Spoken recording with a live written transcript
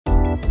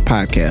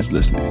podcast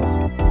listeners,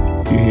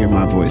 if you hear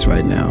my voice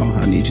right now,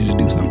 I need you to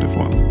do something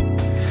for me.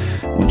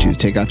 I want you to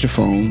take out your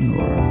phone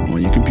or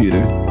on your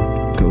computer,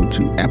 go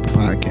to Apple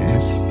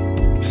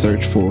Podcasts,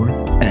 search for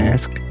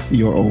Ask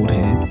Your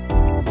Oldhead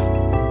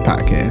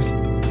podcast.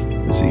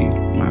 You'll see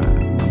my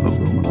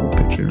logo, my little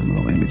picture, my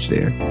little image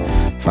there.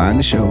 Find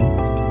the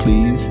show.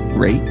 Please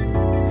rate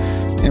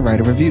and write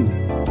a review.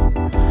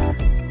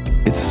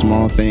 It's a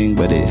small thing,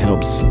 but it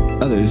helps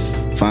others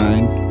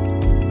find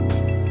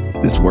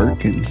this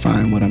work and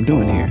find what I'm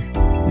doing here.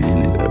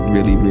 And it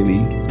really, really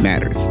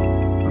matters,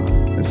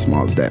 as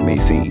small as that may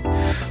seem.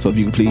 So if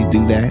you could please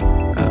do that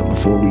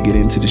before we get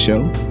into the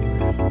show,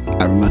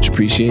 I would much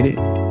appreciate it.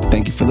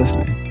 Thank you for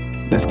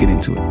listening. Let's get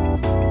into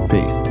it.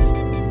 Peace.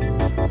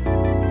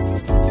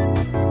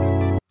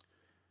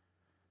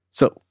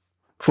 So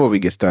before we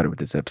get started with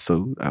this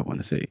episode, I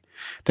want to say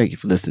thank you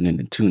for listening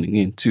and tuning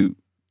in to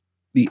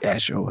the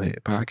Ask Your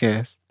Oldhead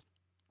podcast.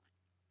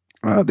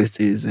 This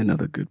is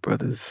another Good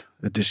Brothers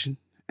edition.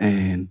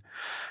 And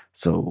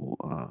so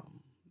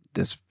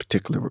this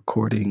particular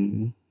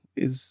recording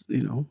is,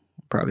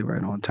 probably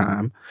right on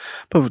time.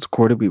 But it was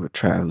recorded, we were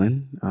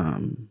traveling,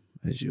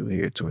 as you'll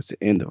hear towards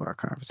the end of our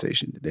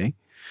conversation today.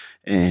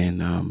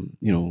 And,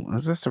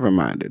 as just a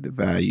reminder, the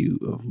value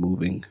of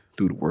moving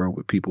through the world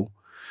with people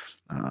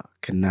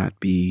cannot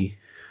be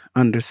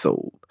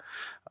undersold.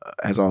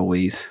 As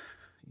always,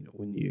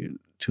 when you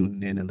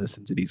tune in and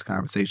listen to these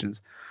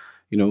conversations,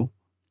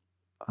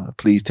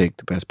 please take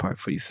the best part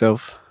for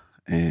yourself.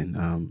 And,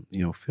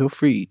 feel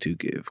free to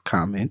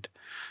comment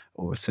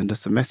or send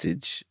us a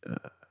message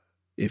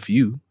if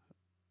you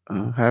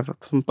have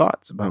some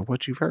thoughts about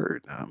what you've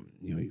heard.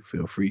 You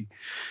feel free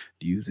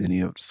to use any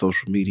of the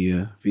social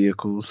media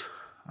vehicles,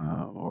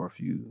 or if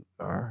you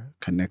are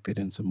connected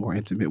in some more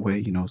intimate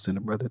way, send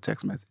a brother a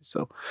text message.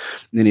 So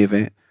in any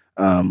event,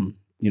 I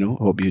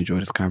hope you enjoy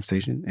this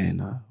conversation,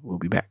 and we'll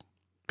be back.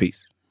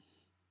 Peace.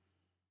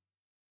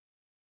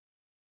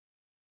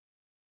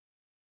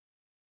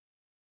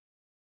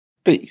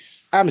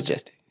 Peace. I'm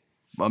Majestic.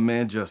 My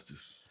man,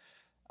 Justice.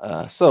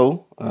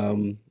 So,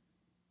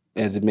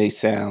 as it may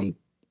sound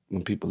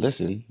when people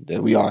listen,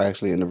 that we are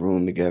actually in the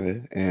room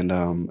together, and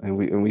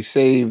we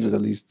saved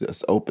at least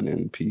this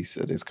opening piece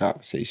of this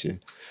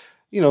conversation.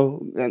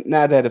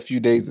 Now that a few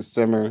days of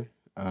summer,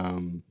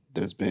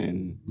 there's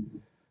been,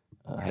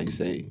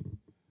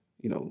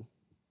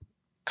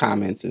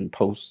 comments and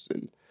posts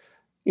and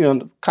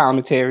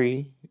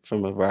commentary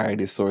from a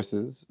variety of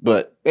sources,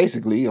 but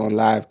basically on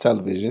live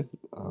television,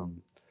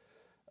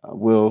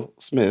 Will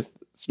Smith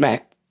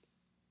smacked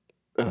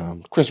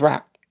Chris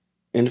Rock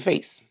in the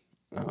face.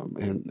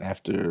 And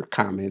after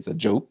comments, a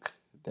joke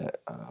that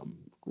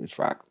Chris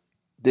Rock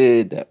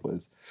did that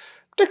was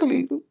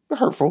particularly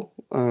hurtful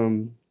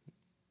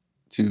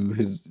to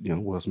his,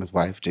 Will Smith's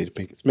wife, Jada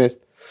Pinkett Smith.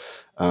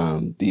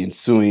 The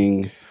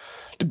ensuing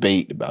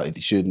debate about if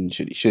he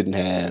shouldn't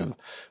have,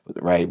 was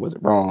it right, was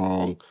it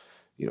wrong?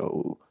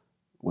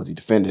 Was he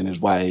defending his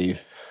wife?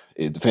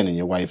 Is defending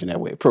your wife in that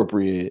way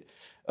appropriate?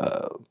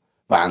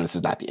 Violence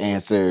is not the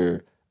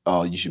answer.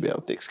 Oh, you should be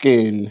able thick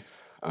skin.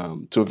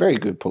 To a very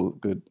good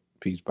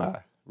piece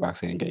by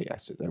Roxanne Gay. I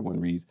said everyone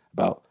reads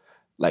about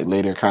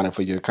later kind of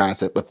for your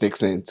concept of thick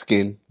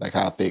skin, like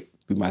how thick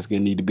do my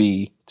skin need to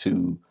be,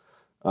 to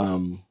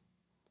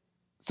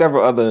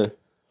several other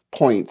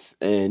points.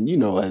 And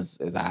as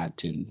I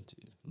tend to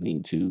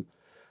lean to,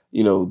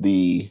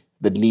 the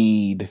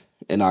need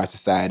in our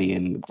society,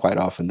 and quite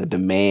often the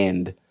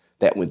demand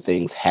that when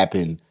things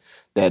happen,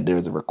 that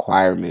there's a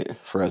requirement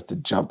for us to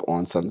jump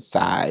on some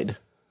side.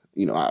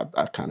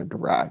 I've kind of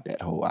derived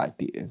that whole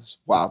idea as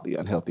wildly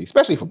unhealthy,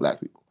 especially for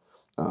Black people,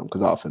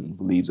 because often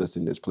leaves us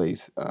in this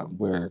place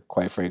where,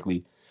 quite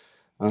frankly,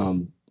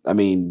 even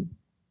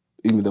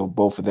though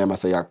both of them, I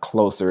say, are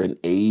closer in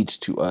age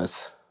to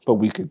us, but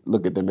we could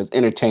look at them as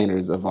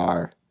entertainers of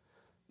our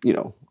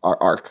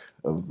arc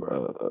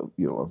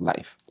of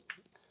life.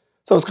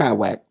 So it's kind of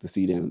whack to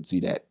see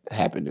that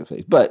happen in their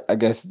face. But I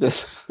guess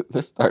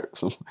let's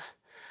start.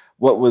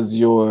 What was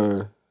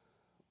your,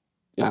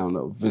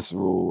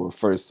 visceral or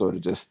first sort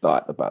of just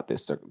thought about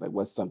this circle?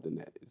 What's something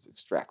that is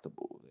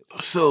extractable?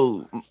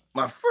 So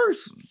my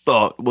first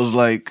thought was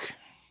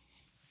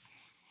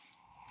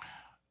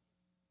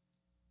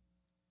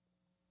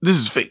this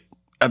is fake.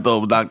 I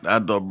thought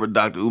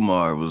Dr.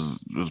 Umar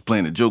was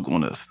playing a joke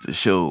on us to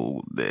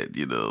show that,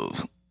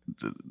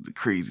 the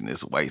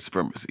craziness of white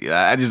supremacy.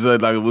 I just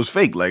thought it was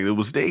fake, it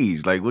was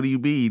staged. What do you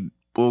mean?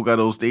 Bull got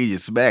on stage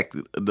and smacked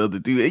another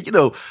dude.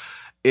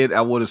 And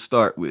I want to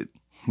start with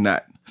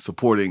not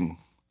supporting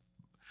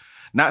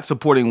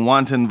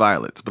wanton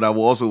violence, but I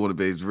will also want to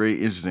be, it's very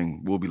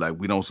interesting. We'll be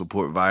we don't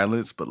support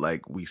violence, but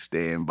we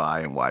stand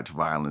by and watch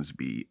violence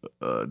be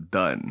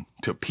done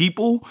to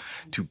people,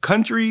 to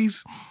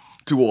countries,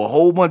 to a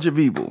whole bunch of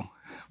people.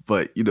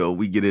 But,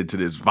 we get into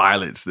this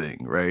violence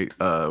thing, right?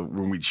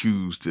 When we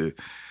choose to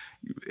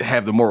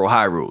have the moral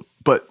high road.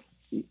 But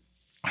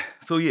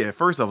so yeah, at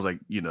first I was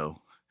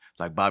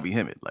Bobby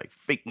Hemmett,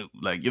 fake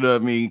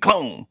news,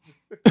 Clone.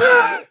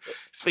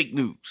 It's fake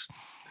news.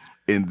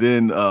 and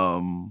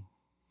then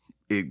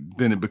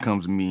it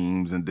becomes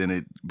memes, and then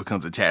it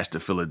becomes attached to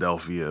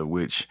Philadelphia,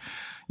 which,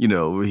 you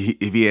know,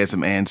 if he had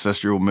some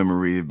ancestral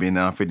memory of being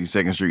on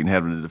 52nd Street and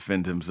having to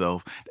defend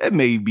himself, that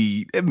may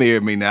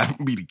or may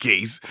not be the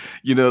case.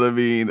 You know what I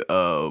mean?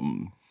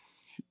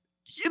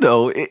 You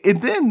know,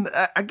 and then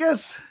I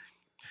guess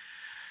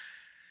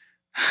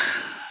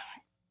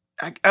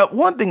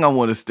one thing I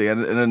want to say,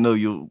 and I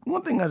know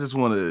one thing I just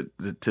wanted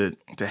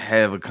to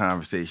have a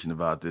conversation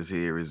about this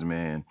here is,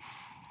 man,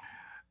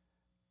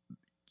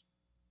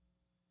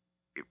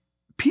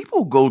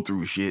 people go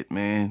through shit,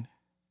 man.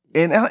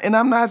 And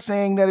I'm not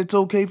saying that it's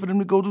okay for them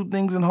to go do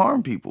things and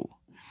harm people.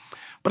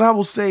 But I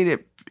will say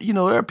that, you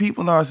know, there are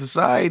people in our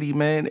society,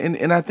 man,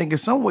 and I think in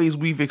some ways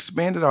we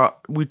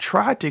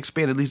tried to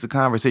expand at least the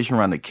conversation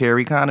around the care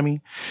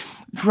economy.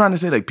 Trying to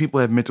say, like, people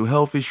have mental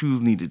health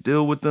issues, need to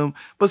deal with them.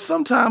 But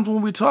sometimes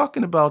when we're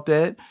talking about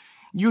that,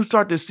 you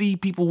start to see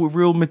people with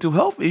real mental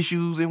health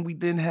issues, and we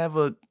then have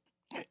a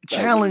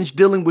challenge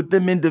dealing with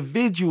them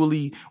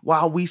individually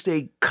while we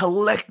say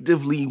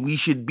collectively we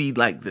should be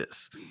like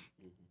this.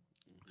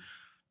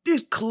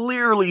 There's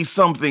clearly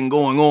something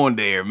going on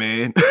there,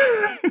 man.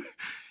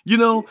 You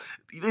know,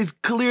 there's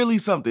clearly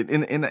something.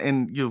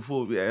 And you know,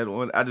 before we add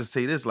on, I just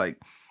say this,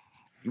 like,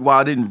 while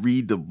I didn't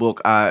read the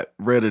book, I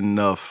read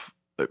enough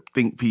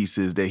think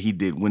pieces that he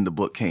did when the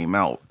book came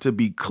out to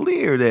be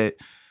clear that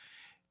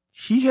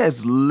he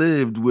has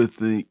lived with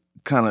the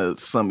kind of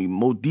some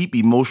deep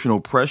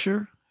emotional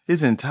pressure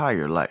his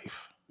entire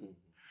life.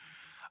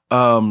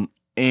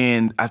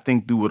 And I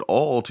think through it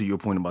all, to your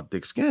point about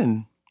thick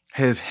skin,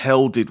 has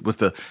held it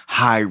with a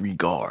high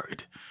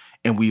regard.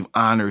 And we've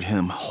honored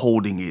him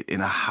holding it in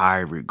a high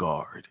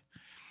regard.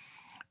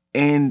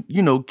 And,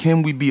 you know,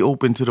 can we be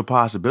open to the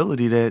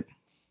possibility that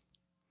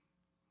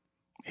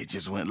it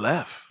just went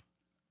left?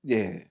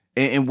 Yeah.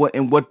 And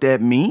what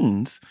that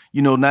means,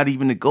 you know, not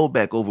even to go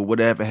back over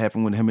whatever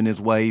happened with him and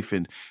his wife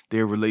and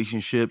their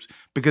relationships,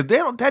 because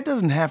that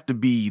doesn't have to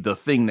be the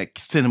thing that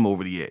sent him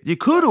over the edge.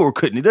 It could or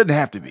couldn't. It doesn't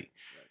have to be.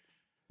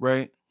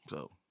 Right?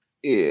 So.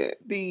 Yeah.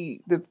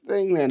 The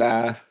thing that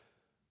I've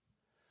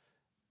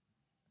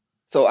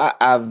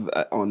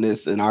on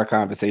this, in our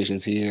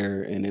conversations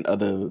here and in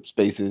other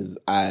spaces,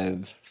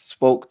 I've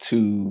spoke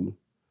to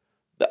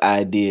the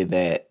idea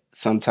that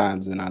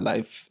sometimes in our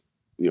life,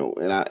 you know,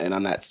 and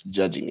I'm not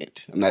judging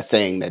it. I'm not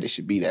saying that it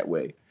should be that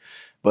way,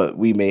 but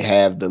we may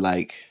have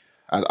I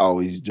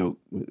always joke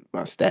with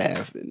my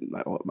staff and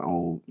my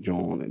old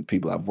John and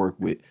people I've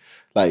worked with,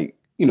 like,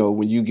 you know,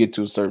 when you get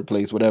to a certain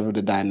place, whatever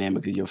the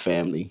dynamic of your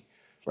family,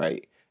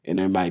 right? And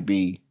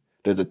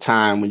there's a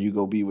time when you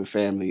go be with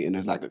family, and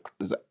there's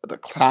a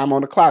time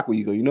on the clock where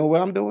you go, you know what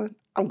I'm doing?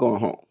 I'm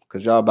going home,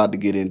 because y'all about to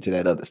get into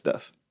that other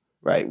stuff,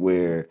 right?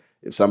 Where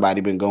if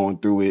somebody been going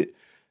through it,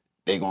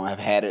 they gonna have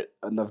had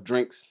enough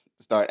drinks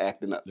to start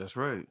acting up. That's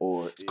right.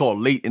 Or it's called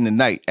late in the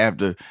night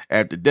after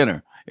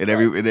dinner, and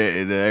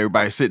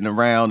everybody's sitting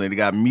around and they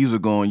got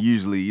music on.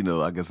 Usually, you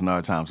know, I guess in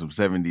our time, some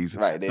 70s.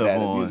 Right, they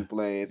had the music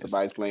playing.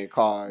 Somebody's playing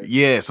cards.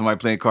 Yeah, somebody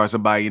playing cards.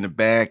 Somebody in the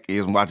back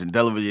is watching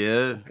television.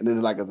 Yeah, and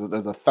then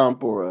there's a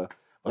thump or a,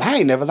 well, I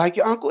ain't never like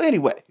your uncle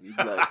anyway. You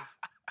know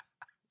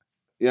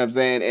what I'm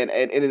saying?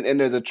 And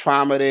there's a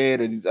trauma there.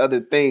 There's these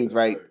other things,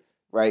 right,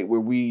 where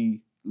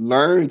we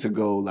learn to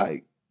go,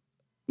 like,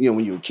 you know,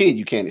 when you're a kid,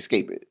 you can't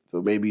escape it.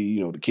 So maybe,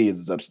 you know, the kids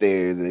is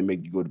upstairs and they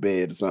make you go to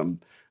bed or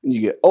something. When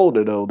you get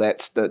older, though,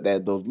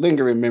 that those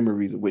lingering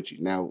memories are with you.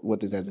 Now,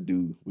 what this has to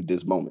do with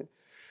this moment?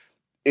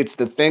 It's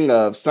the thing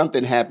of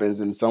something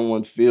happens and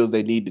someone feels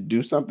they need to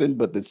do something,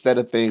 but the set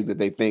of things that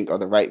they think are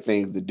the right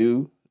things to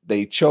do,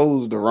 they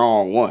chose the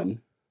wrong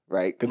one,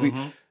 right? Because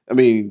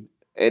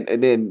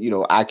and then, you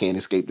know, I can't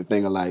escape the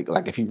thing of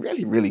like if he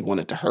really, really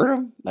wanted to hurt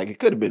him, like, it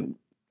could have been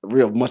a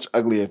real much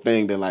uglier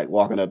thing than like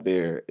walking up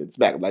there and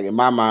smack him. Like, in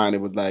my mind,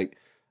 it was like,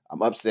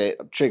 I'm upset,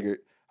 I'm triggered.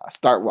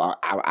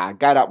 I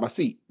got out my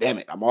seat. Damn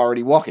it, I'm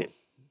already walking.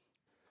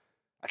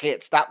 I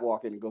can't stop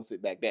walking and go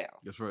sit back down.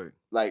 That's right.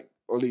 Like,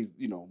 or at least,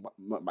 you know,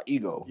 my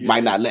ego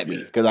might not let me,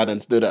 because I done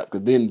stood up.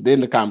 Because then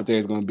the commentary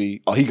is going to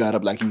be, oh, he got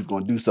up like he was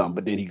going to do something,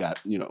 but then he got,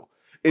 you know.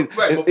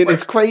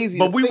 It's crazy.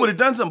 But we would have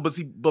done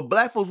something. But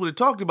black folks would have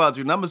talked about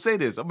you. And I'm going to say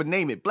this. I'm going to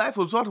name it. Black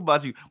folks talked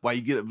about you. Why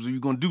you get up? So you're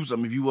going to do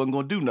something if you wasn't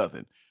going to do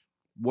nothing.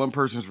 One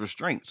person's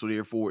restraint. So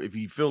therefore, if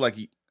he feel like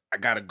I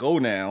got to go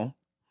now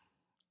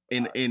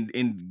and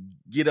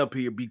get up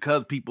here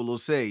because people will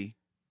say,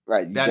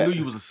 right, I knew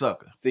you was a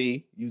sucker.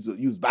 See, you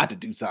was about to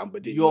do something,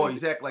 but then you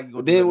always act like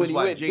you're going to do it. Then when you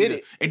went, did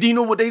it. And do you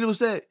know what they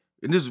said?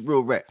 And this is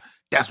real rap.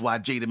 That's why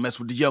Jada messed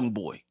with the young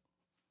boy.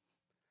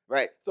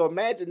 Right. So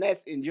imagine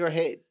that's in your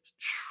head.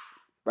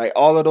 Right.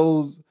 All of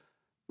those.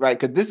 Right.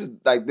 Because this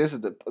is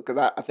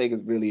because I think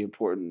it's really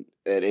important.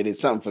 And it is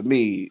something for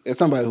me. As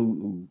somebody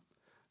who,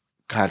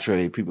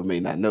 contrary, people may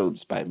not know,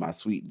 despite my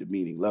sweet,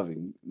 demeaning,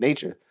 loving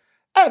nature,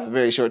 I have a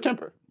very short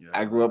temper. Yeah,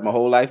 I grew up my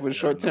whole life with a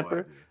short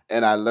temper.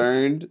 And I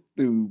learned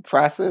through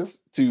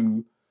process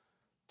to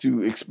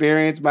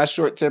experience my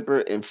short temper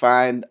and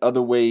find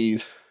other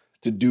ways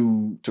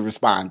to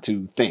respond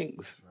to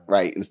things.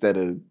 right? Instead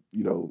of,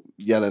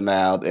 yelling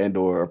loud and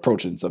or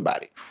approaching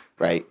somebody,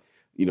 right?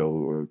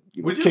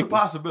 Which is a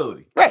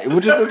possibility. Right,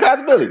 which is a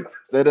possibility.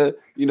 Instead of,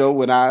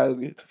 when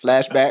I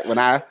flashback, when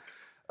I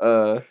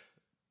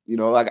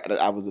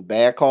I was a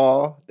bad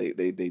call.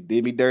 They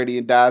did me dirty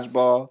in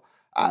dodgeball.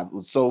 I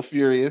was so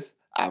furious.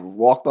 I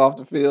walked off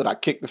the field. I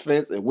kicked the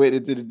fence and went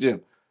into the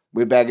gym.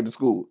 Went back into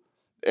school.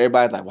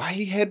 Everybody's like, why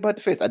he headbutt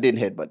the fence? I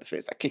didn't headbutt the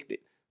fence. I kicked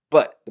it.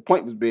 But the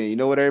point was being, you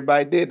know what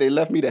everybody did? They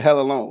left me the hell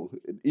alone.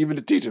 Even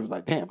the teacher was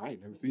like, damn, I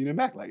ain't never seen him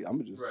act like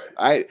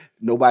that.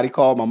 Nobody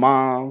called my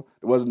mom.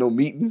 There wasn't no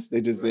meetings.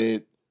 They just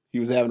said he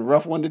was having a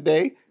rough one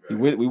today.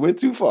 Right. We went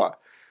too far.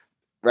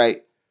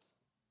 Right?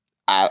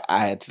 I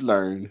had to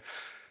learn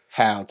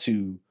how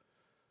to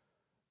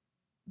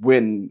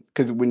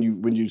because when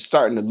you're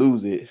starting to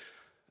lose it,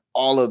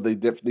 all of the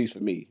different, at least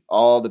for me,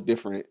 all the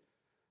different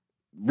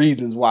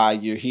reasons why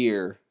you're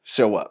here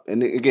show up.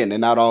 And again, they're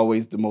not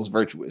always the most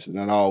virtuous. They're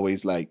not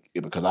always like,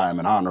 because I am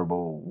an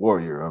honorable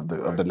warrior of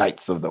the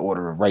Knights of the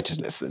Order of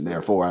Righteousness, and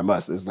therefore I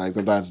must. It's like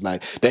sometimes it's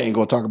like, they ain't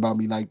gonna talk about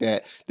me like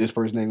that. This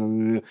person ain't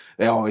gonna,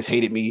 they always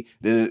hated me.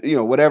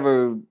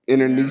 Whatever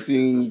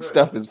internecine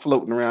stuff is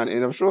floating around.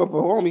 And I'm sure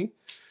for homie,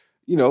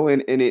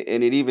 and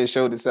it even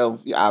showed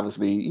itself,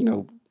 obviously,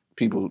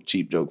 people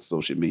cheap jokes,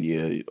 social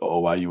media. Oh,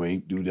 why you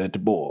ain't do that to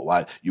boy?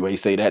 Why you ain't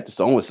say that to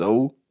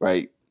so-and-so,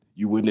 right?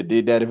 You wouldn't have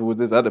did that if it was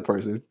this other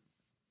person.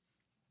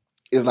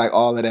 It's like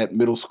all of that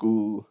middle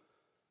school,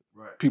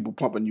 people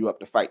pumping you up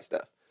to fight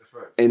stuff. That's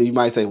right. And you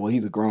might say, well,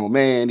 he's a grown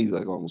man. He's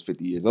like almost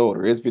 50 years old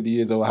or is 50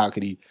 years old. How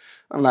could he?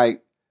 I'm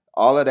like,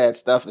 all of that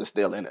stuff is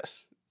still in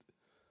us.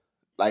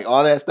 Like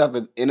all that stuff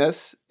is in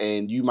us,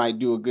 and you might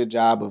do a good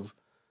job of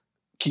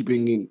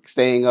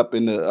staying up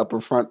in the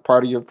upper front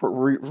part of your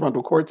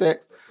frontal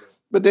cortex,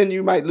 but then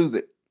you might lose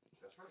it.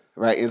 That's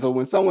right. And so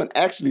when someone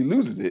actually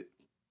loses it,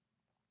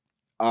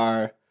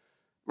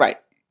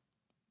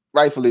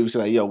 rightfully we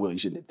should like, yo, Will, you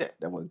shouldn't have did that.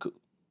 That wasn't cool.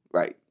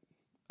 Right.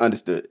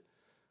 Understood.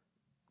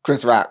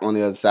 Chris Rock on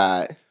the other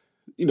side,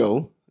 you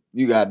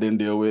got to then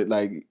deal with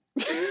like,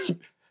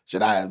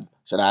 should I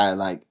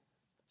like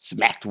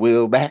smacked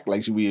Will back?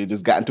 Like, should we have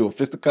just got into a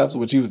fisticuffs?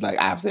 Which he was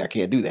like, obviously I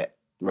can't do that.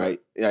 Right.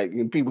 Like,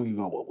 and people can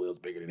go, well, Will's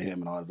bigger than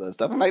him and all this other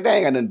stuff. I'm like, that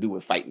ain't got nothing to do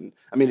with fighting.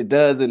 I mean, it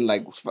does, and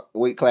like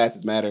weight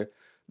classes matter,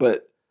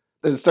 but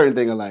there's a certain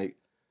thing of like,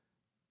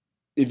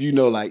 if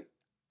like,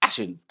 I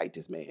shouldn't fight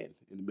this man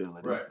in the middle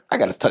of this. Right. I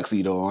got his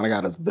tuxedo on. I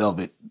got his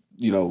velvet,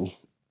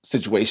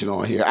 situation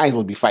on here. I ain't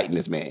supposed to be fighting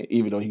this man,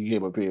 even though he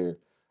came up here.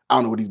 I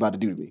don't know what he's about to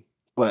do to me,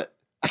 but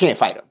I can't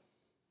fight him.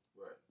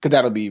 Right. Because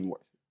that'll be even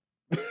worse.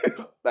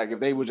 Like if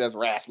they were just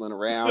wrestling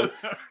around,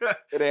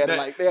 they had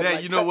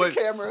the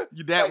camera.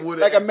 That would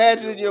like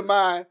imagine in your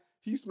mind,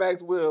 he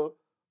smacks Will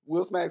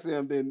smacks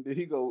him, then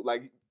he go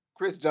like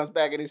Chris jumps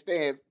back in his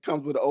stance,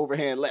 comes with an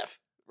overhand left,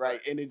 right,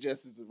 and it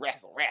just is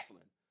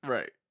wrestling,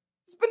 right.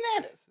 It's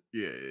bananas.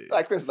 Yeah.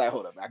 Like Chris is like,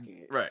 hold up, I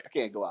can't. Right. I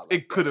can't go out.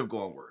 Like it could have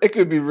gone worse. It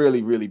could be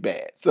really, really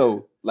bad.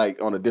 So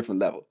like on a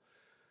different level.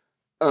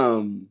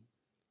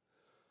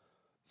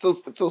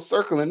 So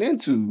circling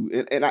into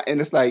and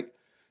it's like,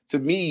 to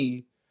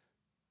me,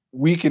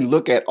 we can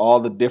look at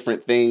all the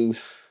different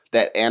things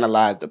that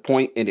analyze the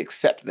point and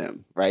accept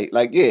them, right?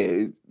 Like,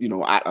 yeah,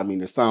 I mean,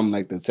 there's some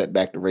like the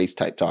setback to race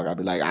type talk. I'll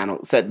be like, I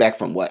don't setback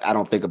from what? I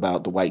don't think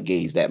about the white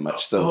gaze that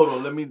much. So hold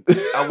on,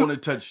 I want to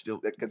touch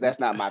still because that's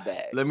not my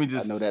bag. I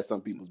know that's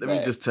some people's bag. Let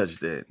me just touch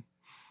that.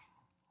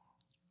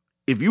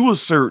 If you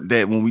assert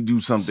that when we do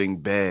something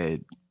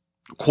bad,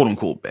 quote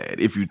unquote bad,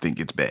 if you think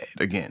it's bad,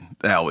 again,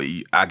 now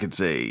I could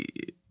say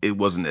it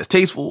wasn't as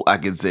tasteful. I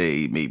could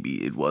say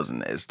maybe it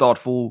wasn't as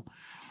thoughtful.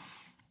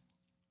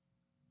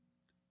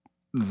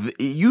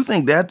 You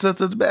think that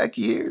sets us back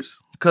years?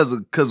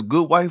 Because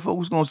good white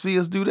folks gonna see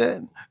us do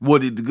that?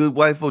 What did the good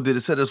white folk, did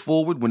it set us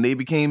forward when they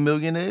became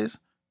millionaires?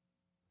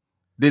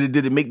 Did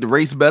it make the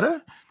race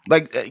better?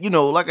 Like,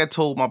 like I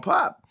told my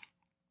pop,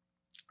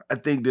 I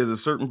think there's a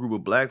certain group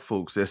of black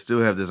folks that still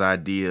have this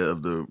idea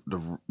of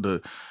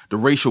the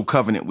racial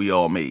covenant we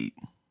all made.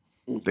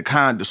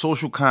 The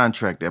social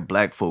contract that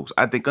black folks,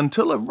 I think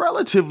until a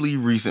relatively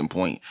recent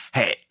point,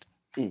 had.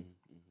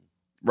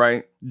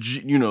 Right?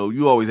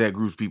 You always had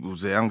groups of people who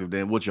say, I don't give a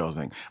damn what y'all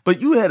think.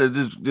 But you had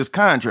this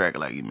contract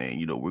like, man,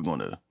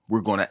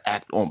 we're gonna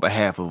act on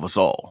behalf of us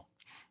all.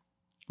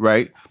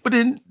 Right? But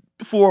then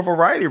for a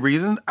variety of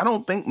reasons, I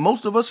don't think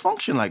most of us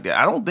function like that.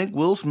 I don't think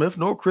Will Smith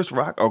nor Chris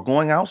Rock are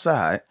going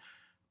outside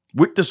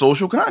with the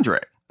social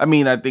contract. I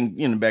mean, I think,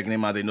 back in their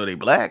mind, they know they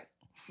black.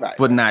 Right.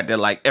 But not that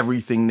like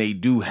everything they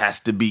do has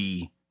to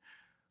be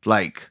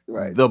like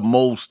the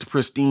most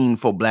pristine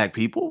for black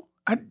people.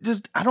 I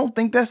don't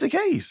think that's the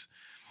case.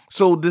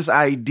 So this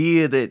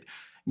idea that,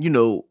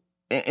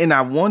 and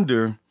I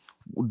wonder,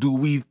 do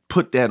we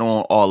put that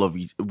on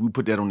we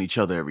put that on each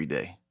other every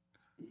day,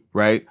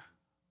 right?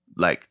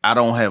 Like, I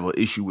don't have an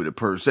issue with it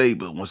per se,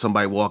 but when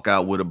somebody walk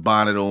out with a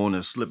bonnet on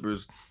and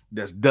slippers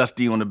that's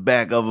dusty on the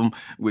back of them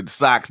with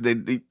socks,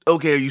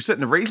 okay, are you setting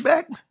the race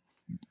back?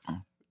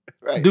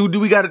 Right. Do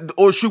we got to,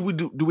 or should we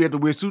do we have to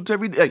wear suits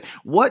every day? Like,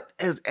 what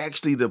is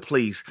actually the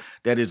place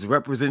that is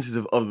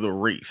representative of the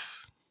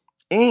race?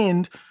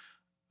 And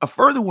a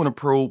further one to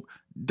probe,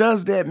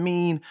 does that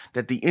mean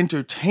that the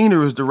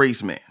entertainer is the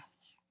race man?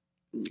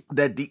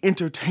 That the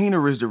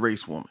entertainer is the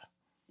race woman?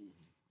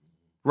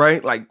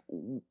 Right? Like,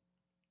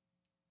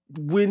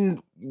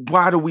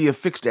 why do we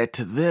affix that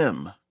to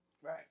them?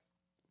 Right.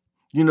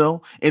 You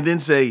know? And then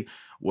say,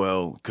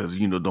 well, because,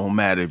 don't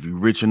matter if you're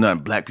rich or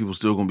not, black people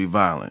still gonna be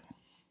violent.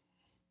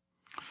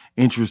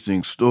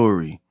 Interesting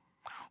story.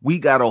 We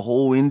got a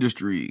whole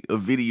industry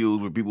of videos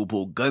where people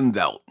pull guns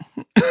out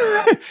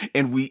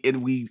and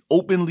we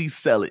openly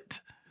sell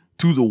it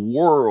to the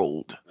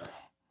world.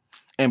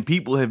 And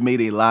people have made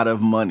a lot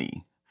of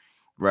money,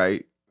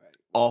 right?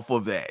 Off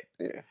of that.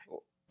 Yeah.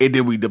 And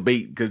then we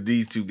debate because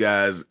these two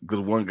guys,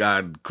 because one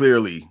guy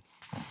clearly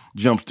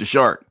jumps the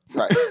shark.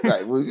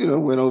 Right. Well,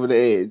 went over the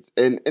edge.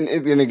 And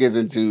then it gets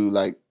into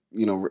like,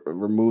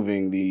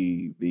 removing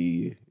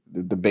the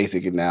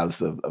basic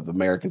analysis of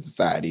American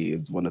society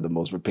is one of the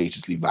most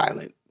rapaciously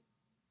violent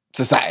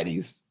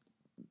societies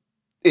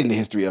in the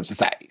history of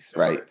societies,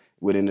 right?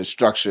 Within the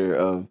structure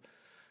of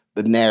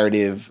the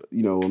narrative,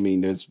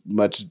 there's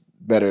much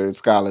better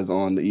scholars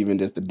on even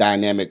just the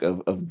dynamic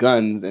of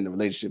guns and the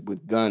relationship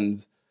with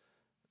guns,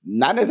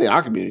 not necessarily in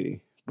our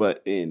community,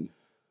 but in,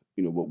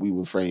 what we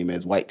would frame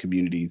as white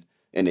communities,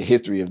 and the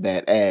history of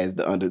that as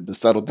under the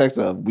subtle text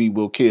of we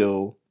will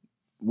kill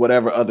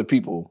whatever other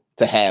people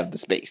to have the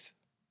space.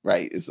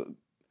 Right. It's,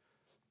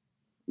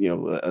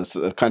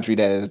 a country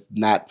that has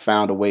not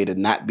found a way to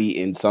not be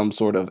in some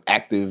sort of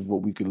active,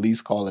 what we could at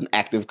least call an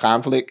active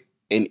conflict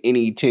in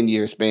any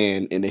 10-year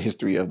span in the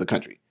history of the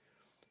country.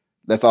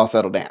 Let's all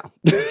settle down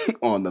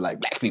on the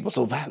black people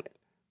so violent.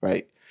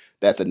 Right.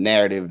 That's a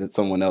narrative that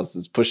someone else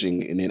is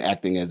pushing and then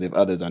acting as if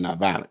others are not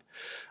violent.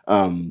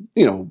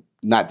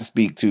 Not to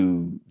speak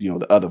to,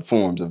 the other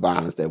forms of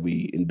violence that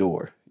we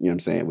endure,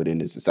 within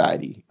this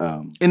society.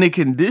 And the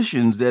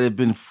conditions that have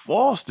been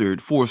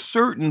fostered for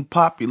certain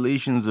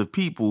populations of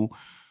people,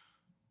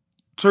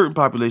 certain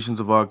populations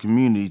of our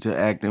community to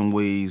act in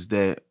ways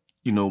that,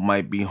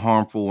 might be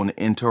harmful on the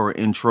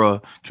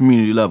intra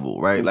community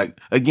level, right? Mm-hmm. Like,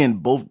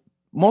 again,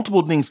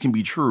 multiple things can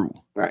be true.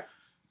 Right.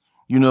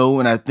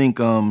 And I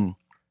think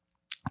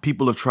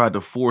people have tried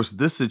to force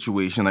this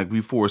situation, like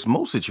we force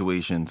most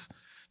situations,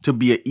 to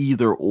be an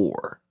either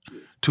or,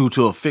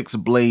 to affix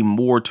blame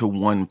more to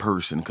one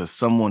person because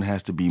someone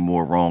has to be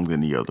more wrong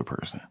than the other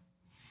person.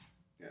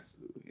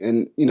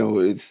 And,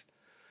 it's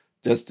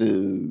just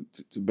to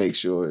make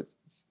sure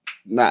it's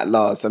not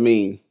lost. I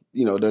mean,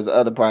 there's the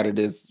other part of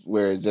this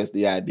where it's just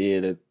the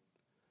idea that,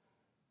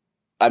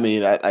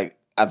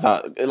 I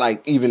thought,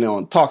 like, even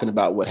on talking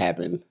about what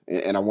happened,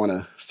 and I want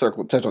to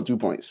touch on 2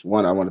 points.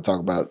 One, I want to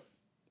talk about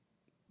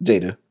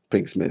Jada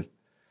Pinkett Smith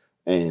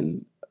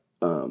and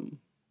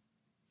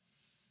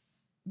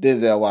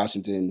Denzel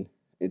Washington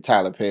and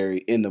Tyler Perry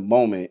in the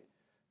moment,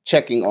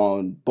 checking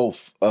on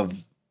both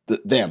of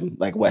them,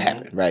 like what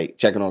happened, right?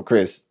 Checking on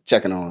Chris,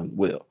 checking on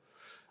Will.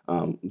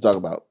 I'm talking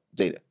about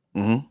Jada.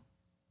 Mm-hmm.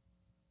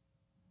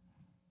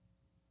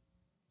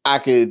 I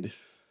could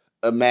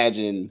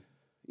imagine,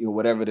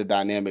 whatever the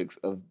dynamics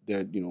of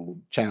their,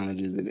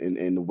 challenges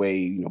and the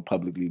way,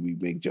 publicly we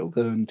make jokes,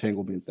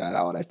 entanglements,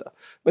 all that stuff.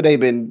 But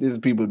these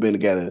people have been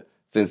together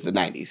since the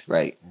 90s,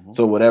 right? Mm-hmm.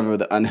 So whatever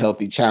the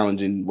unhealthy,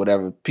 challenging,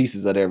 whatever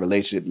pieces of their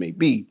relationship may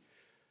be,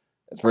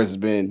 this person's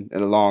been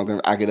in a long term.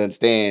 I could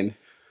understand,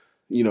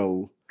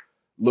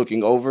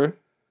 looking over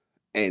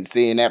and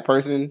seeing that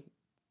person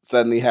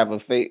suddenly have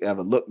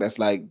a look that's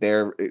like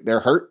they're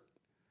hurt,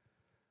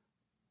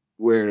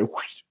 where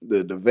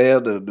the veil,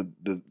 the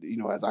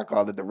as I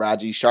call it, the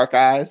Rajee shark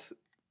eyes,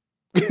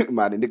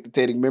 my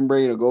nictitating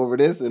membrane will go over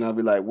this, and I'll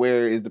be like,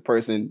 where is the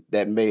person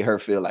that made her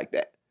feel like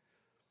that?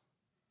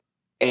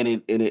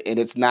 And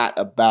it's not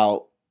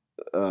about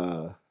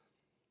her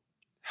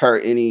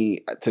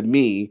to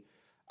me,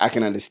 I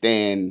can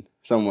understand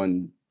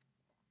someone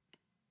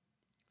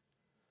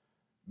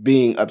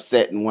being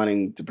upset and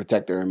wanting to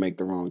protect her and make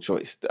the wrong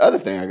choice. The other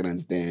thing I can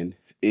understand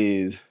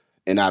is,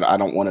 and I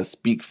don't want to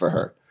speak for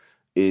her,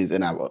 is,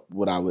 and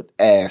what I would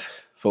ask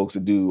folks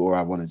to do, or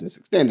I want to just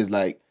extend, is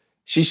like,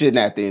 she shouldn't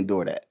have to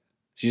endure that.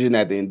 She shouldn't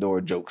have to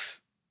endure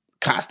jokes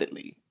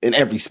constantly in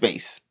every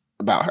space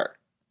about her.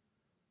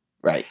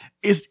 Right.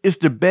 It's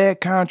the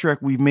bad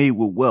contract we've made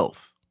with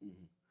wealth.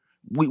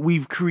 Mm-hmm.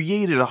 We've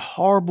created a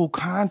horrible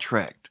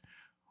contract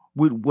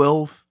with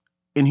wealth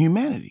and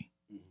humanity.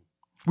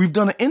 Mm-hmm. We've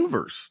done an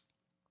inverse.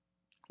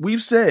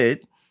 We've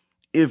said,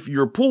 if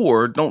you're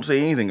poor, don't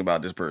say anything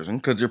about this person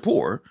because you're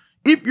poor.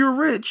 If you're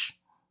rich,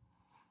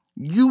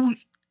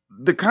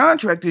 the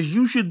contract is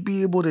you should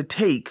be able to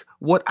take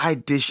what I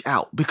dish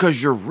out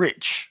because you're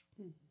rich.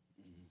 Mm-hmm.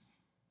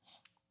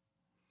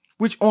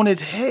 Which on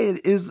its head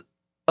is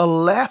a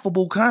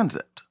laughable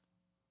concept.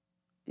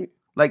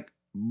 Like,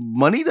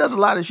 money does a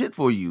lot of shit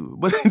for you,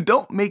 but it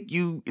doesn't make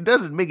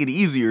it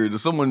easier to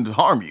someone to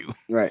harm you.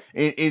 Right.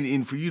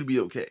 And for you to be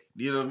okay.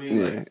 You know what I mean?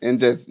 Yeah. And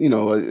just,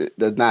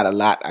 there's not a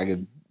lot I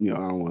could I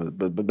don't want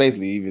to, but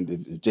basically, even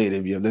if Jada,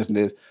 if you're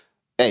listening to this,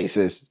 hey,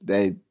 sis,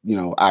 I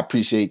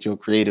appreciate your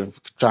creative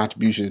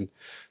contribution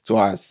to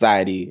our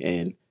society,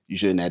 and you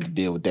shouldn't have to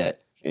deal with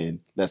that.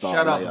 And that's all.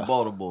 Shout out to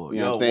Baltimore.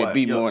 You know what I'm saying?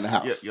 Be more in the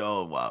house.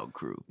 Yo, wild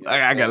crew.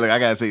 Yeah, I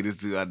gotta say this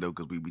too. I know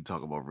because we be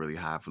talking about really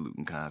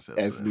highfalutin concepts.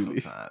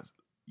 Absolutely. Sometimes,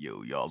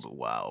 y'all's a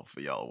wild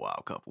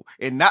couple,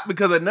 and not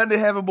because of nothing that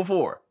happened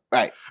before,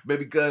 right? But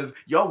because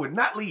y'all would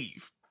not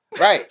leave.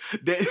 Right.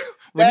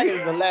 that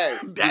is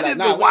hilarious. That is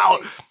the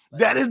wild.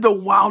 That is the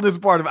wildest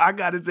part of it. I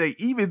gotta say,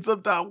 even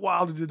sometimes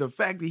wilder than the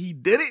fact that he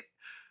did it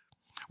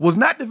was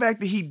not the fact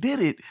that he did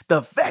it,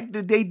 the fact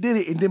that they did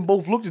it, and then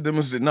both looked at them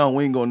and said, "No,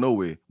 we ain't going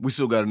nowhere. We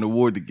still got an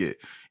award to get."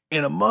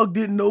 And a mug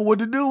didn't know what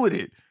to do with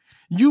it.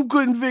 You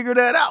couldn't figure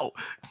that out.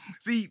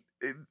 See,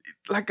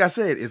 like I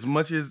said, as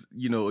much as,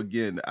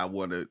 again, I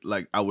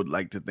would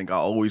like to think I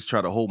always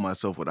try to hold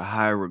myself with a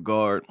higher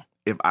regard.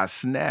 If I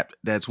snapped,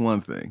 that's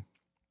one thing.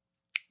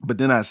 But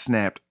then I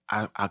snapped,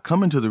 I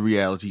come into the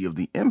reality of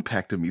the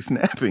impact of me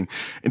snapping.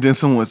 And then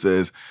someone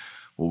says,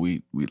 well,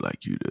 we'd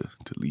like you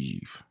to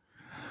leave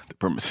the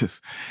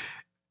premises.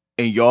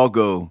 And y'all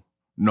go,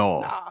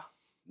 no.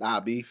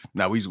 Nah, B.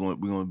 Now we're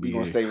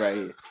gonna stay right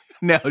here.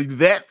 Now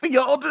that for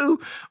y'all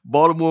do,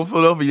 Baltimore and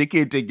Philadelphia, they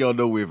can't take y'all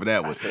nowhere for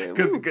that one.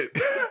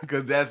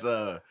 Because that's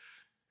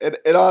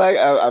And all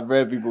I've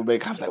read people make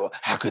comments like, well,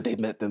 how could they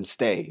let them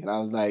stay? And I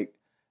was like,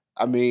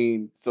 I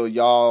mean, so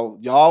y'all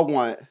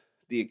want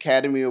the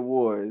Academy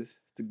Awards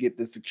to get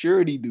the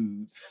security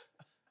dudes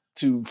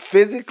to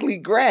physically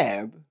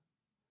grab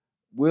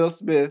Will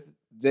Smith,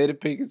 Jada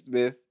Pinkett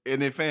Smith,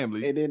 and their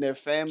family,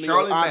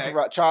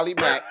 Charlie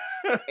Mack,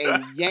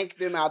 and yank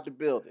them out the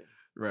building.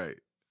 Right.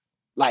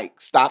 Like,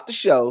 stop the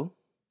show,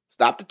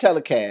 stop the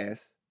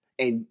telecast,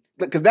 and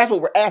because that's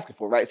what we're asking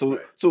for, right? So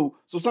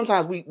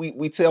sometimes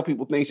we tell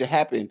people things should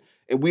happen,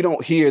 and we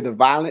don't hear the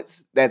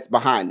violence that's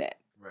behind that.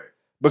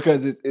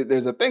 Because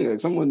there's a thing, like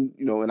someone,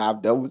 and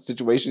I've dealt with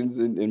situations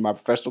in my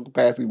professional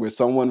capacity where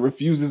someone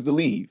refuses to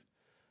leave,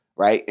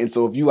 right? And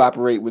so if you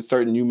operate with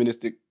certain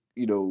humanistic,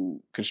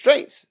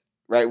 constraints,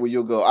 right, where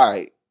you'll go, all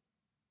right,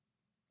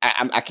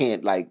 I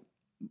can't like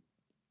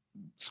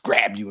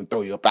grab you and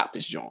throw you up out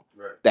this joint.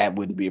 Right. That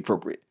wouldn't be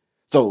appropriate.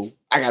 So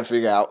I got to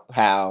figure out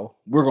how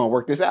we're going to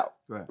work this out,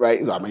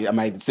 right? So I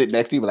might sit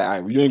next to you, but like, all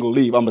right, well, you ain't going to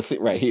leave. I'm going to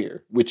sit right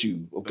here with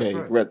you, okay?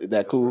 Is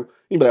that cool? Right.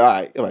 You'd be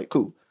like, all right,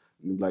 cool.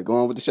 And like, go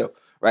on with the show.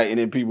 Right. And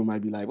then people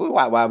might be like, well,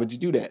 why would you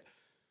do that?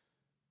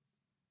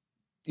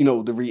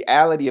 The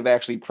reality of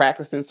actually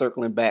practicing,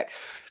 circling back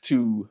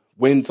to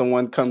when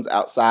someone comes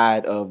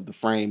outside of the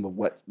frame of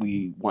what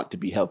we want to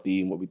be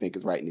healthy and what we think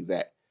is right and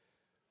exact.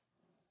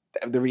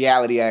 The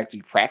reality of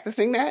actually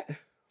practicing that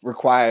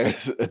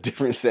requires a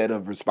different set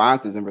of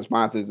responses.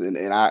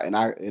 And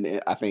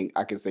I think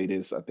I can say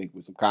this, I think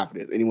with some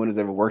confidence. Anyone who's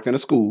ever worked in a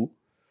school,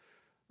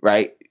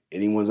 right?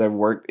 Anyone's ever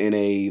worked in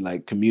a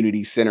like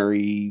community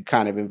centery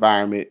kind of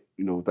environment,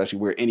 especially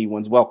where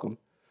anyone's welcome.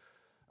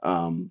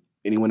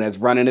 Anyone that's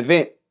run an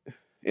event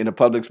in a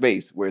public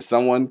space where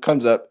someone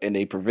comes up and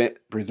they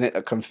present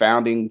a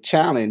confounding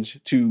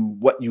challenge to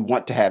what you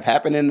want to have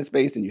happen in the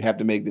space, and you have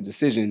to make the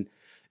decision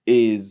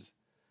is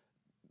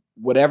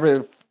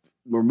whatever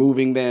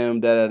removing them,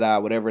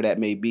 whatever that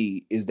may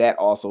be, is that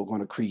also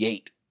going to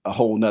create a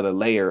whole nother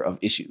layer of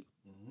issue,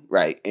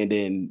 right? And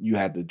then you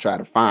have to try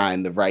to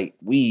find the right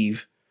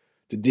weave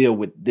to deal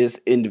with this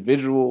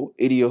individual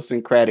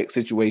idiosyncratic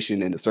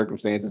situation and the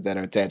circumstances that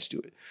are attached to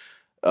it.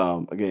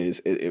 Again,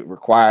 it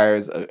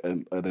requires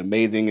an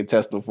amazing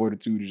intestinal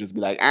fortitude to just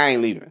be like, I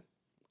ain't leaving.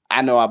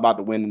 I know I'm about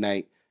to win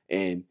tonight,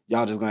 and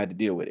y'all just gonna have to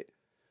deal with it.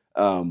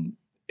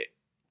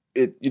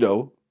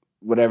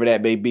 Whatever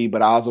that may be,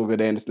 but I also got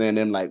to understand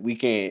them like we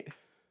can't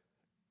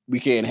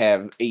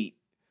have 8,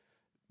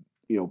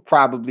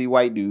 probably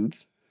white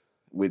dudes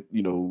with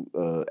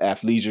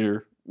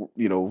athleisure,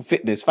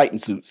 fitness fighting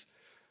suits.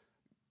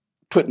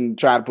 Trying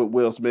to put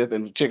Will Smith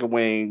in a chicken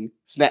wing,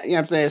 snatching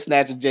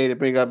Jada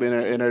Pinkett up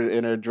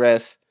in her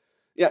dress.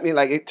 Yeah, I mean,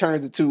 like it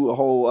turns into a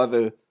whole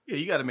other. Yeah,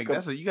 you got to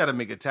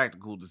make a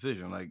tactical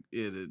decision. Like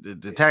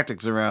the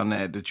tactics around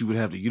that you would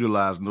have to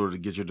utilize in order to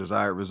get your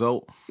desired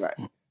result. Right,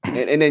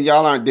 and then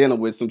y'all aren't dealing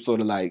with some sort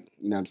of like,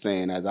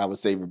 as I would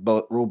say,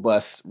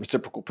 robust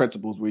reciprocal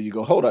principles where you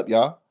go, hold up,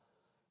 y'all.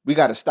 We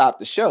got to stop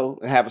the show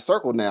and have a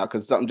circle now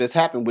because something just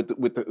happened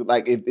with the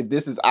like if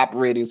this is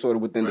operating sort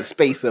of within the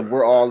space of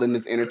we're all in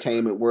this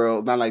entertainment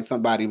world. Not like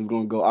somebody was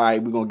going to go, all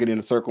right, we're going to get in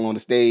a circle on the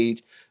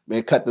stage,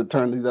 man,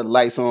 turn these other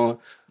lights on.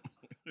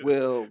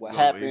 Well, what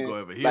happened?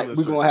 Like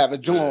we're going to have a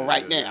joint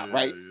right now,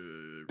 right?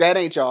 That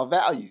ain't y'all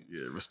value.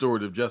 Yeah,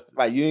 restorative justice.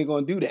 Right, you ain't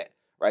going to do that.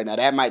 Right now,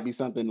 that might be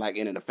something like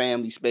in a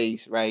family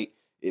space, right?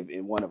 If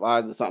in one of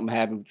ours or something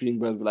happened between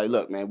brothers, be like,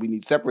 look, man, we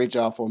need to separate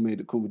y'all for a minute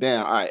to cool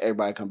down. All right,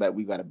 everybody come back.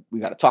 We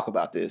gotta talk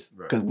about this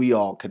because we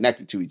all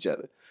connected to each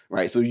other,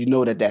 right? So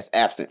that's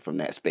absent from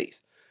that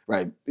space,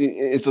 right?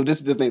 And so this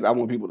is the things I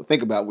want people to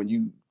think about when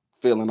you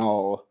feeling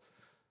all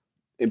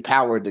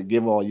empowered to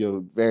give all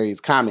your various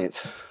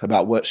comments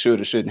about what should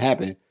or shouldn't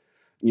happen.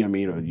 you know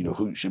what I mean, or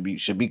who should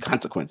be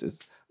consequences.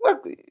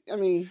 Look, I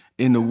mean,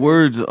 in the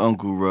words of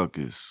Uncle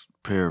Ruckus,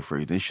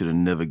 paraphrase, they should have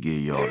never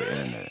gave y'all the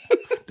internet.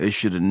 They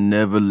should have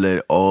never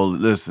let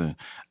listen,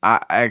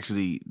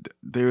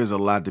 there is a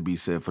lot to be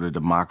said for the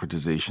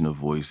democratization of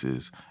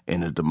voices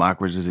and the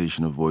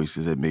democratization of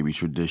voices that maybe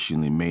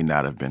traditionally may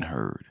not have been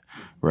heard,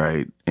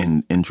 right?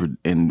 In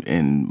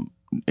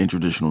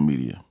traditional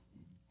media.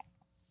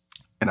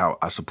 And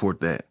I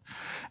support that.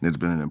 And it's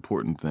been an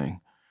important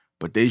thing.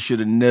 But they should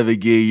have never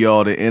gave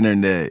y'all the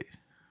internet.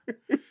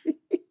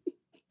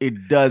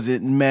 It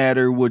doesn't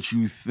matter what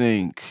you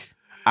think.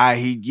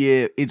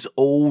 It's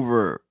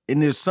over.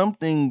 And there's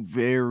something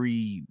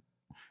very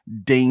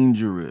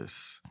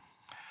dangerous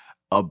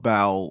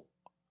about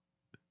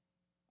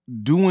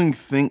doing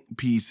think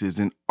pieces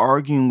and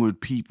arguing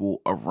with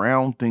people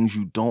around things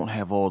you don't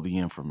have all the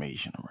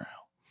information around.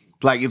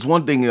 Like, it's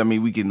one thing, I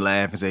mean, we can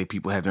laugh and say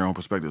people have their own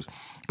perspectives,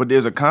 but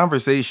there's a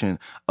conversation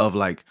of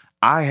like,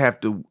 I have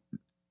to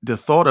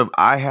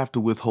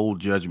withhold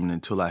judgment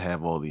until I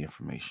have all the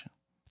information.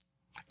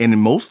 And in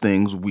most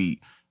things,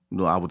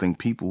 I would think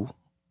people,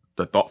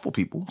 the thoughtful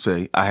people,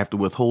 say, I have to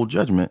withhold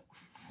judgment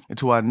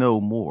until I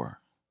know more.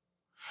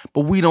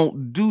 But we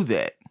don't do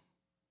that,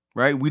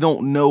 right? We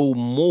don't know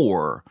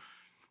more.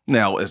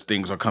 Now, as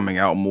things are coming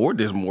out more,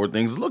 there's more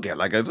things to look at.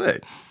 Like I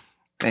said,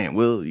 man,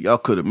 well, y'all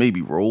could have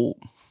maybe rolled.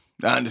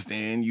 I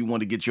understand you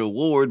want to get your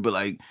award, but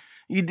like,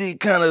 you did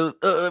kind of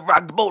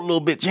rock the boat a little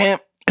bit,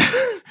 champ.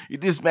 You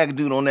did smack a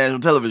dude on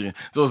national television.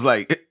 So it's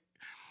like,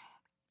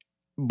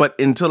 but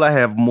until I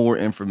have more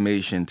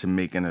information to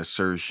make an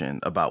assertion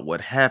about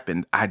what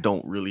happened, I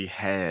don't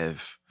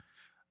have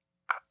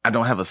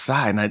a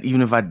side. And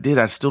even if I did,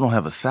 I still don't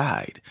have a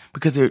side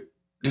because they're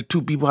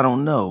two people I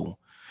don't know.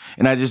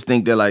 And I just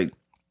think that, like,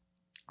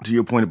 to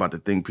your point about the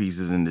think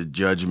pieces and the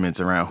judgments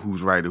around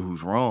who's right or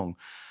who's wrong,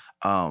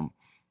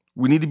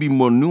 we need to be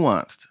more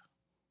nuanced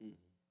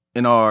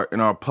in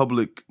our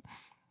public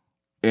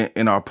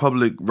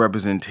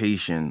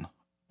representation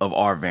of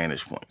our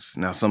vantage points.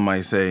 Now, some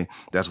might say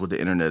that's what the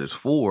internet is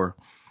for,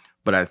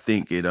 but I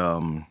think it,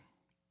 the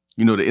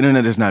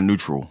internet is not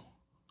neutral.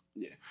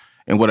 Yeah.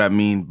 And what I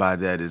mean by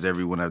that is I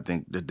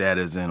think the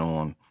data's in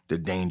on the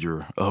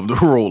danger of the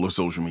role of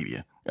social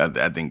media.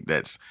 I think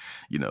that's,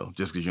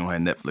 just because you don't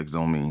have Netflix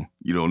don't mean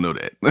you don't know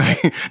that.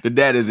 The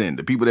data's in.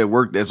 The people that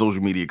work at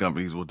social media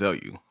companies will tell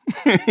you.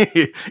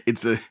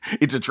 It's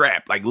a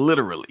trap, like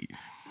literally.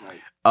 Right.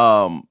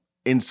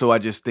 And so I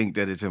just think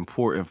that it's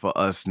important for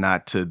us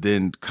not to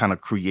then kind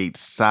of create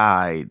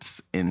sides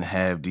and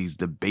have these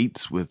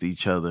debates with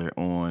each other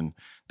on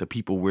the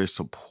people we're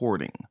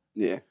supporting.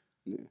 Yeah.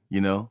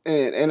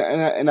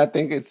 And I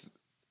think it's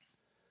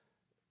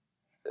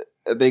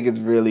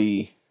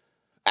really,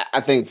 I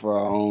think for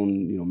our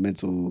own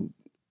mental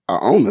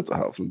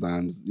health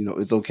sometimes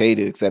it's okay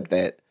to accept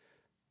that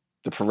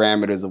the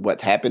parameters of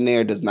what's happened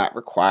there does not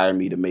require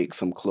me to make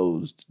some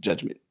closed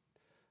judgment,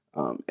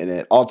 and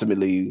that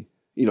ultimately.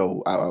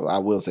 I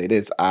will say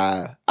this.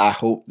 I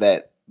hope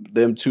that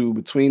them two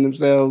between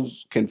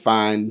themselves can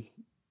find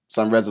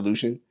some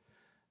resolution.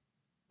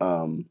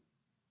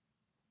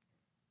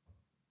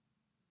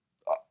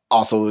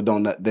 Also,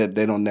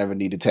 they don't never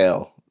need to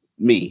tell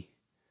me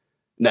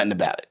nothing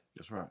about it.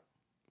 That's right.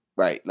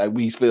 Right. Like,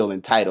 we feel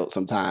entitled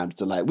sometimes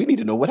to, like, we need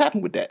to know what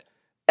happened with that.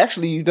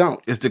 Actually, you don't.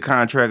 It's the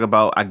contract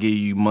about, I gave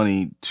you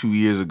money 2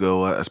 years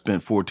ago. I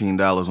spent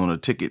 $14 on a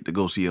ticket to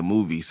go see a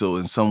movie. So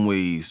in some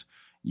ways,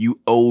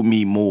 you owe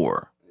me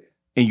more,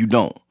 and you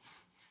don't.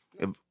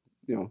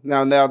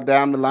 Now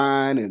down the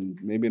line, and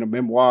maybe in a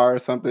memoir or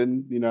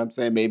something, what I'm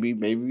saying?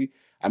 Maybe,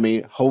 I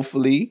mean,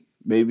 hopefully,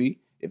 maybe,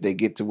 if they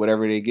get to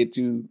whatever they get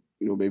to,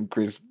 maybe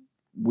Chris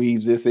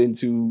weaves this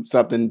into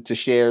something to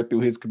share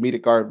through his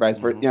comedic art, vice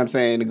versa, you know what I'm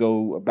saying, to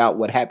go about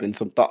what happened,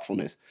 some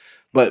thoughtfulness.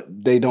 But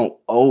they don't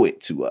owe it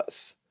to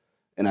us.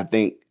 And I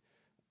think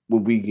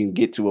when we can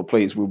get to a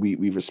place where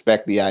we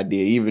respect the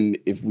idea, even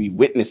if we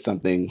witness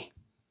something,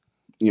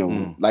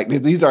 like,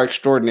 these are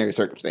extraordinary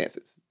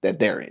circumstances that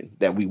they're in,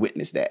 that we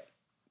witnessed that.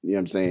 You know what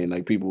I'm saying?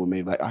 Like, people were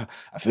maybe like, I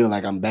feel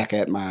like I'm back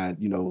at my,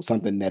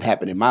 something that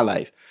happened in my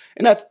life.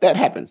 And that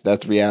happens.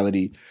 That's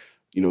reality.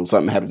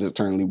 Something happens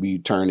externally, we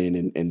turn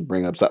in and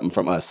bring up something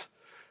from us,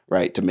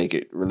 right, to make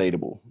it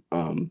relatable.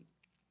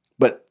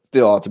 But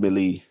still,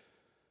 ultimately,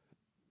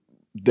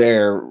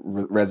 their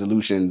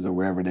resolutions or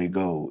wherever they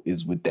go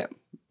is with them.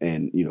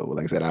 And,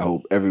 like I said, I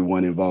hope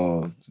everyone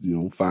involved,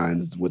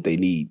 finds what they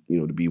need,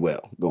 to be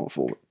well going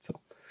forward. So,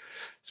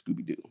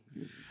 Scooby-Doo.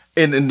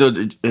 And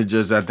it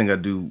just, I think I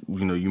do,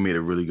 you made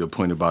a really good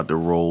point about the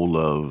role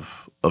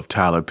of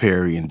Tyler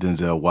Perry and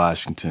Denzel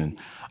Washington.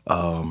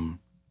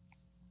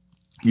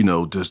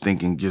 Just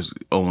thinking, just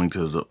owing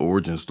to the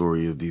origin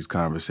story of these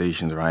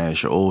conversations, Ryan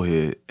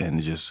Oldhead,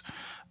 and just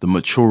the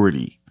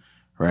maturity,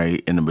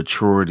 right? And the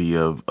maturity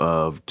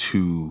of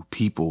two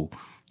people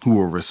who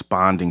are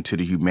responding to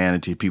the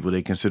humanity of people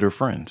they consider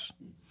friends,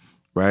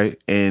 right?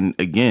 And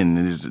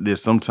again,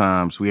 there's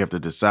sometimes we have to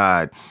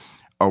decide,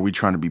 are we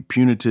trying to be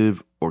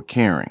punitive or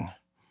caring?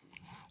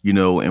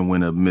 And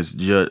when a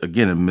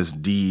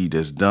misdeed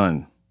is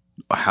done,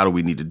 how do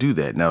we need to do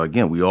that? Now,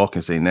 again, we all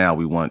can say now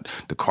we want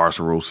the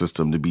carceral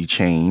system to be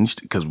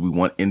changed because we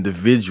want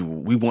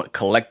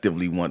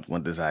collectively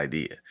want this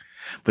idea.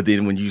 But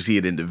then when you see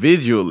it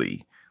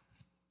individually,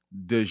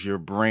 does your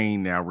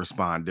brain now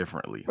respond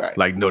differently? Right.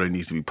 Like, no, there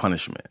needs to be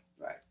punishment.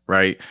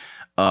 Right.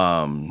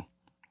 Right.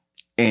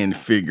 And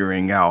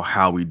figuring out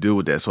how we deal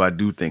with that. So I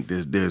do think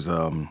there's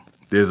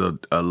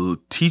a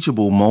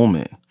teachable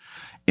moment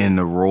in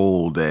the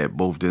role that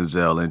both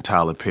Denzel and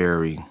Tyler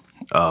Perry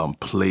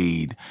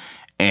played,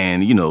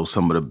 and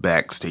some of the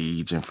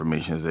backstage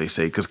information, as they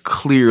say, because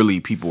clearly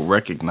people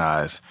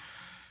recognize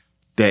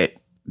that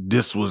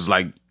this was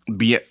like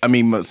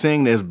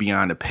saying that's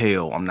beyond the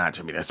pale. I'm not.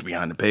 I mean, that's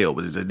beyond the pale,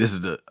 but this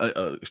is the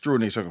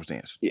extraordinary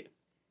circumstance. Yeah.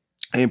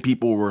 And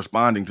people were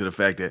responding to the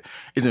fact that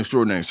it's an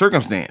extraordinary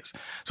circumstance.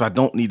 So I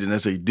don't need to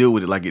necessarily deal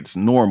with it like it's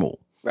normal.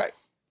 Right.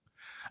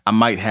 I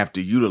might have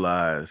to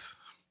utilize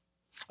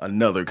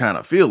another kind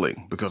of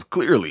feeling because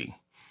clearly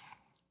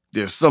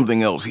there's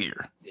something else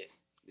here. Yeah.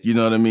 You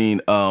know what I mean?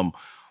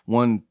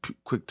 One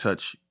quick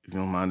touch, if you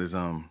don't mind, is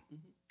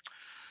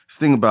this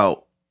thing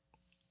about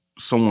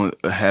someone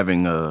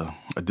having a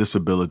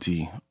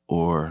disability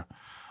or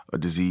a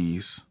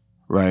disease,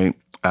 right?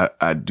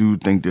 I do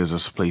think there's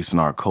a place in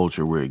our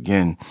culture where,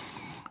 again,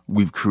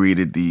 we've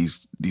created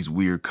these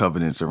weird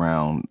covenants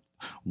around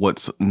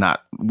what's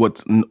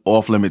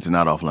off limits and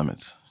not off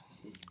limits.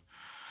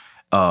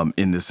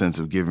 In the sense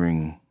of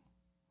giving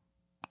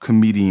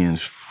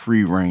comedians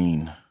free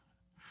reign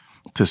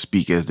to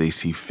speak as they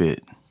see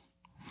fit.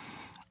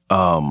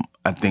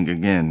 I think,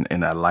 again,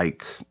 and I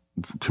like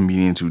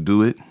comedians who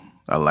do it.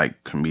 I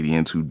like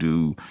comedians who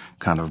do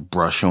kind of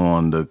brush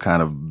on the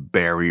kind of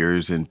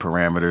barriers and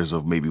parameters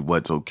of maybe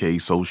what's okay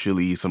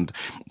socially,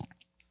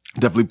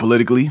 definitely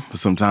politically, but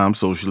sometimes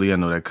socially. I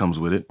know that comes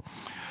with it.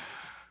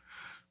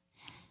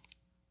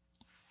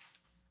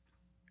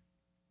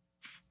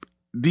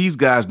 These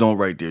guys don't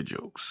write their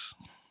jokes.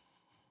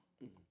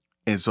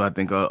 And so I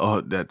think, I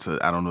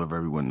don't know if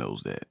everyone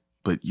knows that,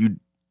 but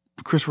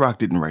Chris Rock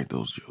didn't write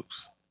those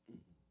jokes.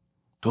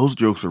 Those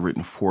jokes were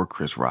written for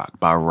Chris Rock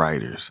by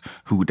writers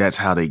who that's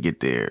how they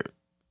get their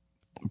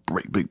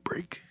big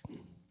break.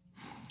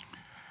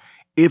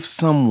 If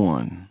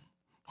someone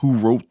who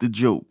wrote the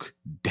joke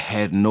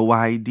had no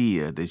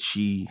idea that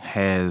she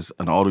has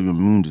an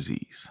autoimmune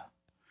disease,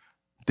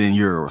 then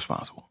you're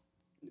irresponsible.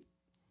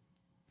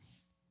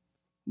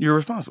 You're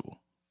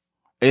responsible.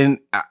 And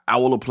I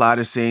will apply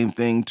the same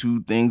thing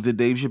to things that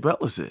Dave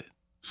Chappelle has said.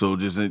 So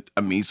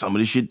some of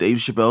the shit Dave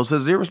Chappelle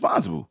says is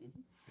irresponsible.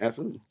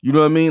 Absolutely. You know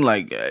what I mean?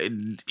 Like,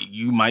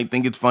 you might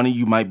think it's funny.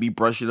 You might be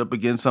brushing up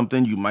against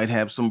something. You might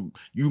have some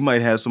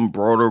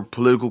broader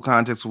political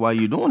context of why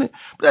you're doing it.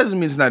 But that doesn't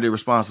mean it's not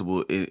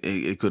irresponsible.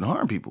 It couldn't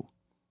harm people.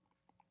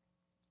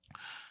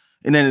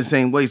 And then in the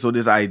same way, so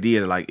this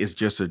idea that like it's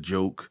just a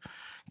joke,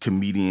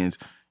 comedians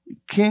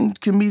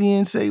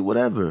say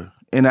whatever?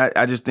 And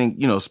I just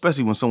think,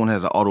 especially when someone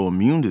has an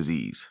autoimmune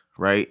disease,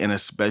 right? And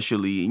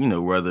especially,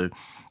 whether,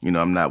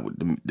 I'm not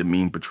with the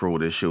meme patrol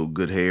that show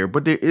good hair,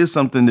 but there is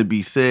something to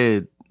be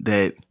said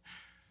that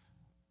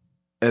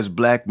as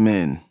Black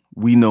men,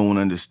 we know and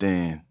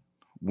understand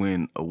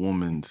when a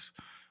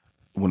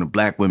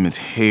Black woman's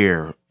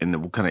hair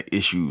and what kind of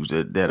issues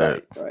that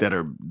are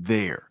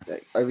there.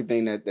 Like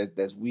everything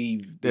that's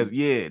weaved. That's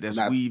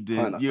weaved in.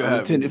 No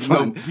pun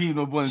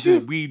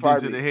intended, weaved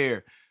into the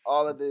hair.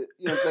 All of the,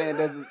 you know what I'm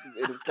saying?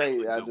 It is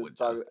crazy. I just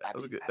talking. That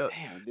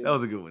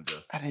was a good one, though.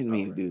 I didn't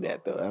mean to do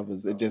that though.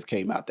 It just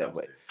came out that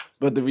way.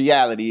 But the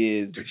reality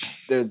is,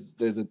 there's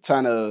a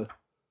ton of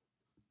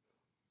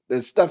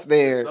stuff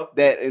there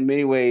that in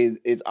many ways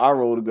it's our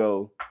role to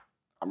go.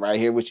 I'm right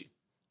here with you.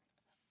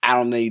 I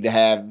don't need to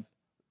have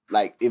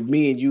like if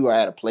me and you are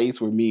at a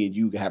place where me and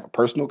you can have a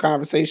personal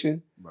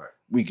conversation. Right.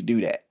 We could do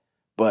that,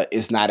 but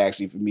it's not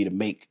actually for me to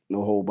make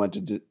no whole bunch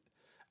of.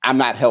 I'm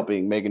not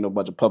helping making no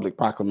bunch of public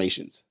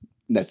proclamations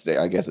necessary,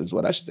 I guess is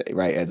what I should say,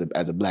 right?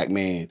 As a Black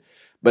man.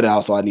 But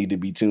also I need to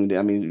be tuned in.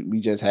 I mean, we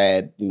just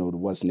had, the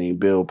what's the name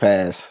bill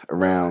pass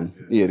around,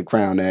 the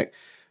Crown Act.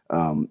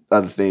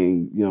 Other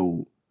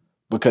thing,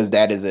 because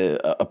that is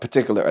a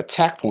particular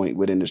attack point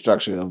within the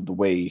structure of the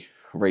way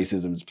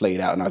racism is played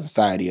out in our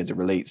society as it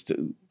relates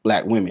to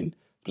Black women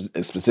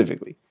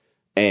specifically.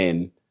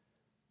 And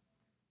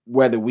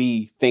whether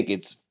we think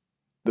it's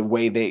the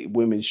way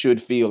women should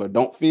feel or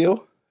don't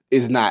feel,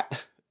 is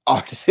not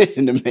our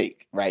decision to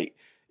make, right?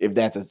 If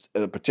that's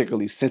a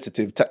particularly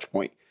sensitive touch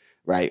point,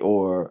 right?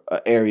 Or an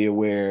area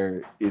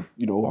where it's,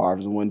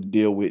 Harvard's the one to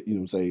deal with,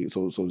 say,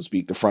 so to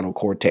speak, the frontal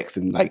cortex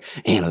and like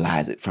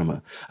analyze it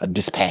from a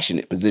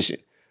dispassionate position,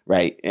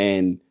 right?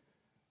 And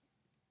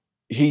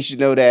he should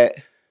know that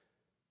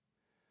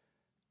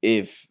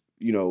if,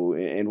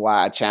 and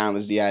why I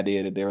challenged the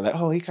idea that they were like,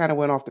 oh, he kind of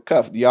went off the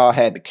cuff. Y'all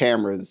had the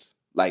cameras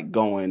like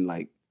going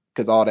like,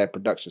 because all that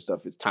production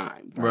stuff is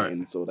timed, right?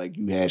 And so like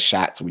you had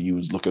shots where you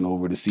was looking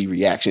over to see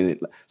reaction.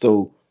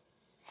 So,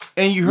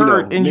 and you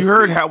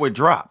heard how it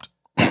dropped.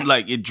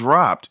 Like it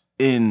dropped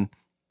in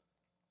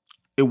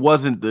it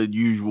wasn't the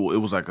usual. It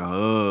was like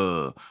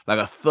a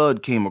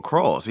thud came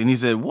across, and he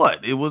said,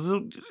 "What?" It was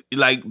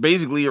like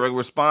basically like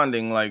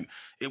responding like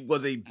it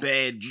was a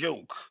bad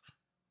joke.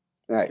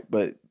 Right,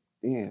 but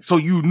yeah. So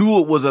you knew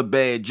it was a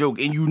bad joke,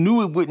 and you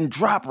knew it wouldn't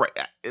drop right.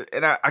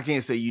 And I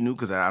can't say you knew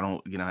because I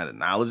don't, have the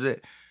knowledge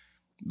that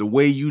the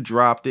way you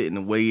dropped it and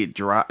the way it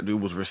dropped, it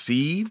was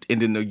received, and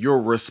then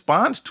your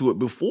response to it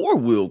before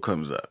Will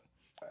comes up.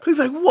 He's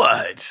like,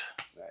 "What?"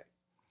 Right.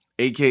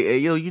 AKA,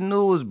 yo, you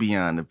knew it was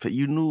beyond the.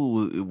 You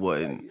knew it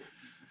wasn't.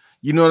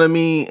 You know what I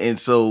mean? And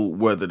so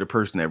whether the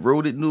person that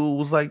wrote it knew it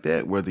was like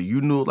that, whether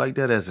you knew it like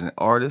that as an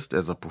artist,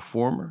 as a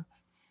performer.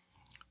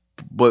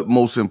 But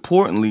most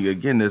importantly,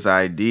 again, this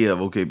idea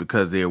of, okay,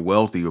 because they're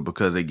wealthy or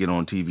because they get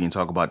on TV and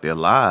talk about their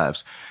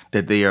lives,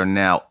 that they are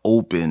now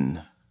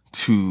open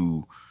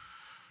to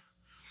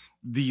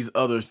these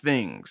other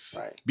things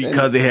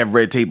because they have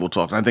red table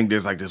talks. And I think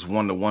there's like this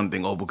one-to-one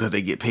thing, because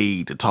they get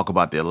paid to talk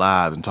about their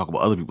lives and talk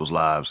about other people's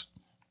lives,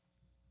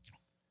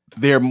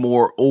 they're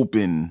more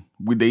open.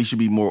 They should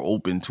be more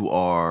open to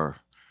our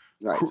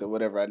to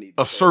whatever I need.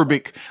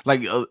 Acerbic,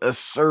 like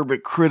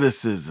acerbic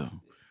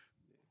criticism.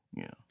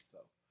 Yeah.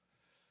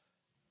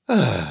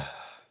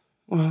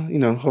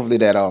 Well, hopefully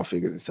that all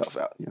figures itself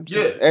out. You know what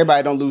I'm saying?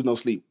 Everybody don't lose no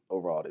sleep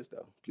over all this,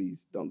 though.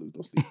 Please don't lose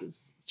no sleep.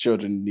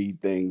 Children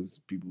need things,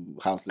 people,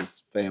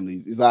 houseless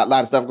families. There's a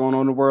lot of stuff going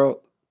on in the world.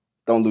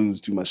 Don't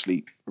lose too much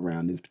sleep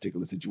around this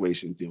particular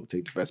situation.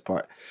 Take the best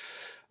part.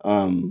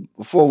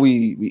 Before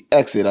we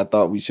exit, I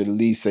thought we should at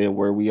least say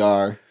where we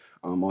are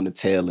on the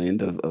tail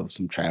end of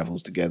some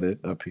travels together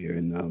up here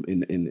in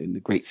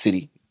the great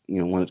city.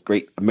 One of the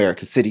great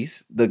American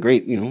cities. The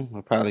great,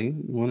 probably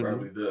one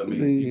of the.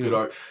 You could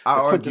argue. I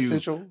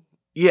argue.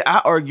 Yeah,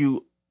 I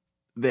argue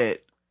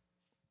that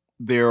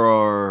there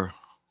are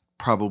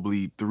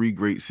probably 3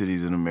 great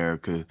cities in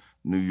America: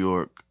 New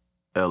York,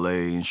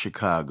 LA, and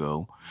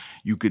Chicago.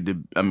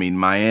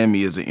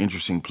 Miami is an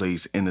interesting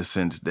place in the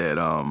sense that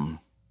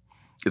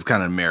it's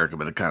kind of America,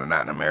 but it's kind of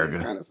not in America.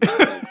 It's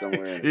kind of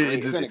somewhere.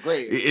 It's in a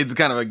gray. It's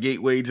kind of a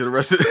gateway to the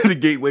rest of the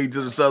gateway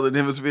to the Southern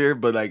Hemisphere,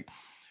 but like.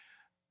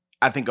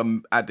 I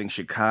think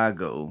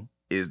Chicago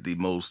is the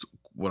most,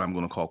 what I'm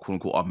going to call, quote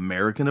unquote,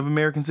 American of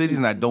American cities.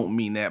 And I don't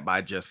mean that by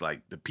just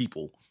like the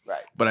people,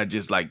 right? But I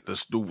just like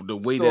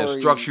the way they're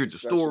structured, the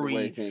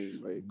story,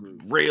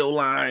 rail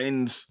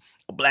lines.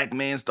 A black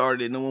man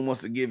started it. No one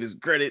wants to give his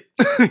credit.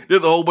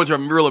 There's a whole bunch of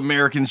real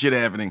American shit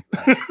happening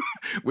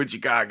with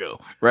Chicago,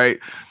 right?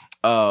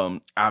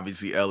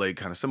 Obviously, LA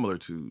kind of similar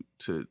to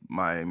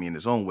Miami in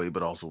its own way,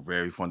 but also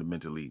very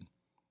fundamentally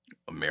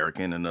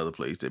American. Another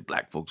place that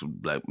black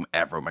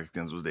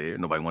Afro-Mexicans was there.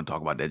 Nobody want to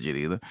talk about that shit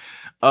either.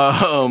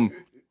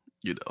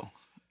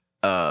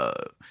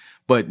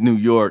 But New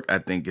York, I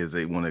think, is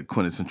one of the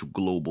quintessential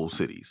global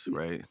cities,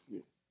 right?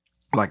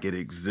 Like it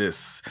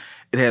exists.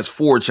 It has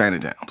 4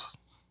 Chinatowns.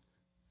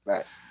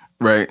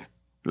 Right?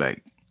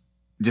 Like,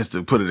 just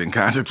to put it in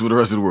context with the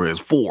rest of the world, it's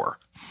 4.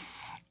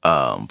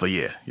 But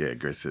yeah,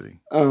 great city.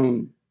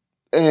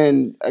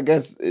 And I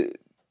guess,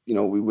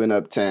 we went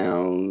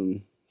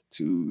uptown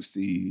to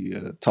see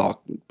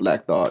talk with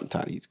Black Thought and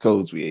Tiny Eats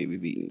Codes.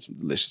 We've eaten some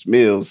delicious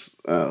meals.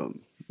 I've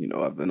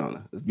been on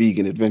a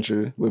vegan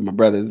adventure with my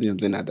brothers. I'm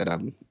saying? Not that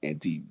I'm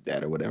anti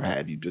that or whatever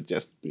have you,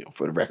 just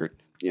for the record.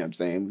 I'm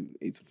saying?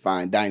 We ate some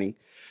fine dining.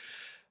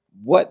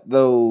 What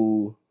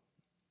though?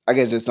 I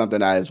guess just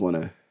something I just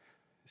want to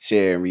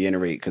share and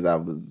reiterate because I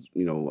was,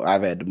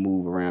 I've had to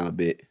move around a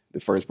bit the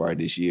first part of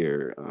this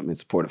year in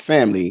support of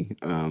family,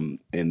 and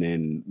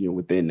then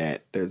within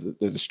that there's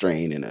a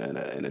strain and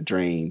a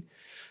drain.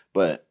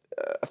 But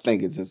I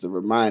think it's just a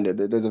reminder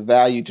that there's a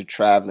value to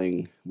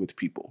traveling with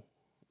people,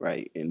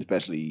 right? And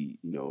especially,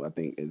 I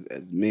think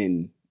as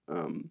men, I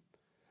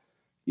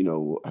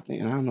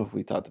think, and I don't know if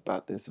we talked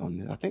about this on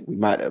this. I think we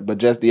might have, but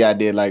just the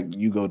idea, like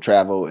you go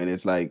travel and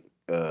it's like,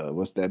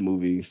 what's that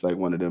movie? It's like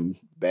one of them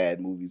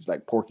bad movies,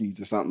 like Porky's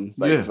or something.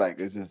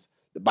 It's just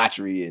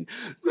debauchery and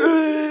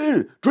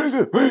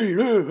drinking.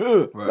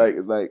 Right. Like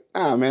it's like,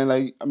 man,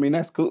 like I mean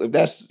that's cool if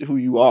that's who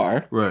you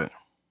are, right?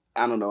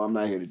 I don't know. I'm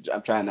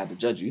trying not to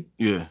judge you.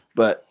 Yeah.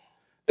 But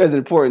there's an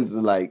importance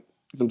of like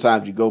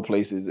sometimes you go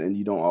places and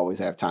you don't always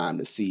have time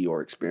to see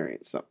or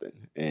experience something.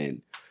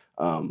 And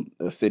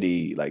a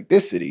city like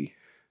this city,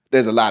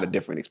 there's a lot of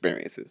different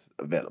experiences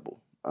available.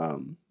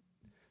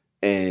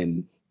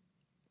 And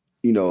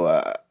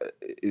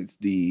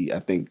I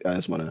think I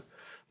just want to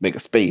make a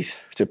space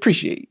to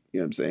appreciate,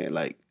 what I'm saying?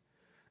 Like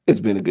it's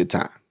been a good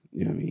time.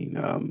 You know what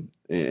I mean?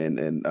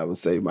 And I would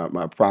say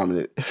my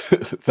prominent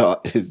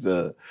thought is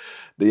the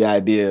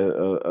idea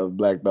of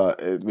Black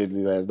Thought,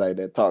 especially last night,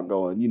 that talk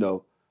going,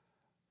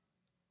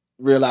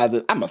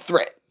 realizing I'm a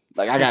threat.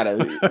 Like I gotta,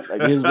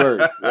 like his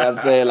words. You know what I'm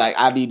saying? Like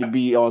I need to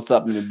be on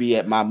something to be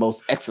at my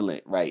most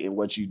excellent, right, in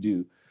what you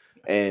do.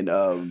 And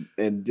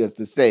just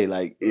to say,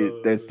 like,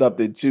 there's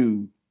something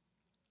too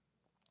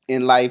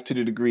in life to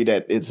the degree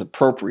that it's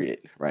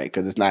appropriate, right?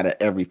 Because it's not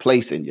at every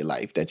place in your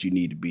life that you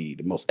need to be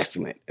the most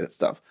excellent at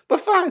stuff. But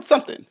find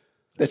something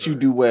that you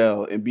do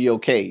well and be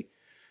okay, you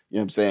know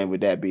what I'm saying,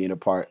 with that being a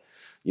part.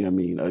 you know what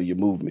I mean, of your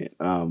movement.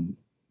 So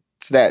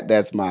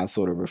that's my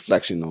sort of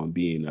reflection on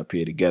being up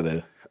here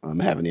together,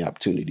 having the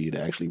opportunity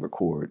to actually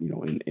record, you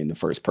know, in the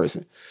first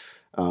person.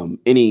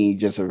 Any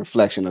just a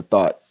reflection or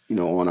thought, you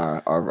know, on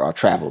our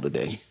travel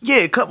today? Yeah,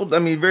 a couple. I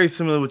mean, very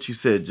similar to what you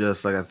said.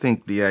 Just like I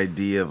think the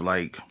idea of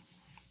like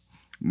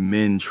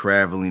men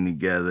traveling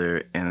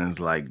together and it's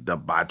like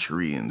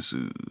debauchery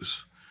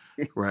ensues,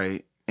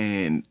 right?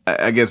 And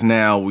I guess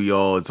now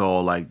it's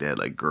all like that,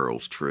 like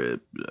girls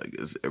trip. I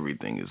guess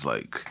everything is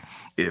like,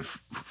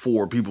 if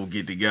 4 people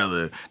get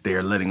together, they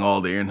are letting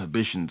all their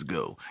inhibitions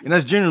go. And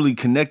that's generally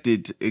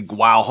connected to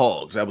Wild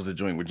Hogs. That was a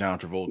joint with John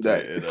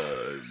Travolta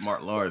and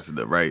Martin Lawrence,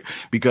 right?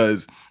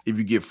 Because if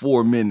you get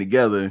 4 men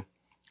together,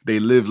 they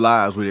live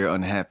lives where they're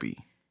unhappy,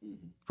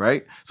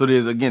 right? So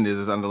there's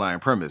this underlying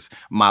premise.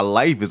 My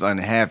life is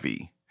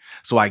unhappy,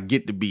 so I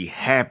get to be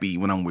happy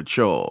when I'm with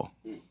y'all.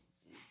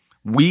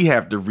 We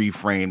have to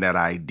reframe that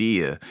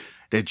idea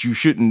that you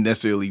shouldn't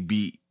necessarily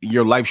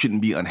your life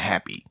shouldn't be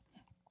unhappy,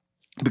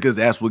 because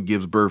that's what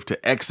gives birth to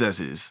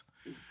excesses,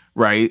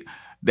 right?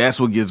 That's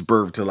what gives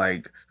birth to,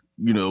 like,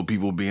 you know,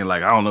 people being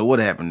like, I don't know what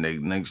happened.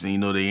 Next thing you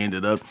know, they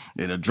ended up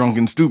in a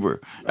drunken stupor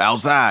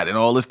outside and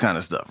all this kind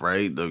of stuff,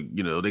 right? They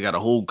got a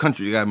whole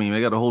country. They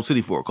got a whole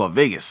city for it called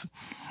Vegas.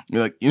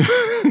 You're like, you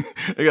know,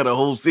 they got a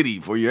whole city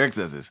for your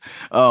excesses.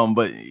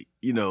 But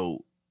you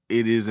know,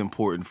 it is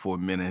important for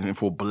men and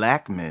for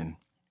Black men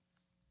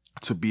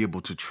to be able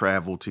to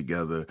travel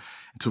together,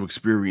 to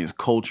experience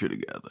culture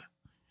together,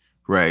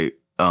 right?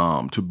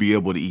 To be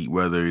able to eat,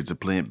 whether it's a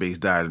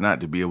plant-based diet or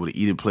not, to be able to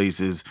eat at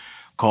places,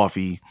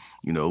 coffee,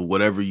 you know,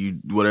 whatever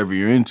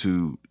you're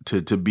into,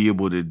 to be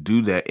able to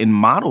do that and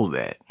model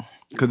that.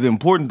 Because the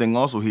important thing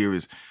also here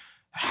is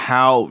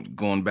how,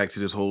 going back to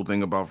this whole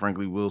thing about,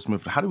 frankly, Will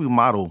Smith, how do we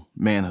model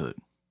manhood?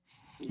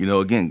 You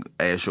know, again,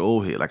 ask your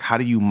old head, like, how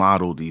do you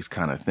model these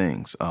kind of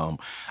things? I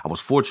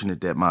was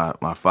fortunate that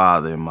my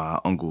father and my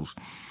uncles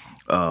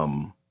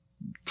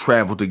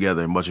traveled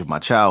together in much of my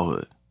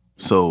childhood.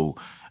 So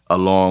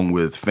along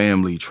with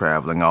family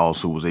traveling, I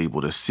also was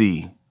able to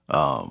see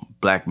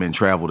Black men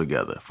travel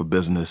together for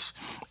business,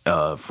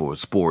 for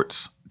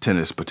sports,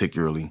 tennis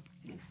particularly,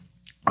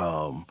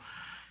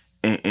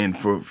 and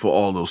for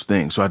all those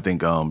things. So I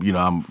think, you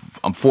know,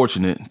 I'm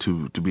fortunate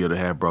to be able to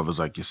have brothers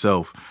like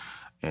yourself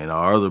and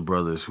our other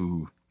brothers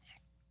who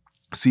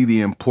see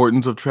the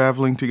importance of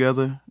traveling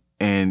together,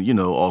 and, you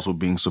know, also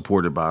being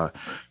supported by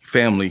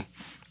family,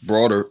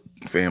 broader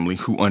family,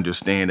 who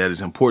understand that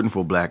it's important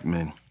for Black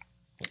men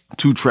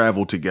to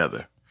travel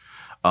together,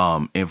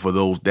 and for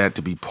that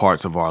to be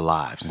parts of our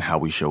lives and how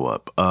we show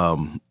up.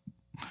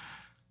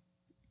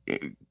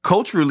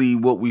 Culturally,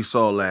 what we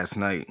saw last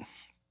night,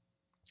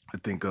 I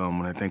think,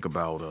 when I think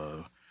about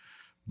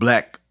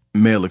Black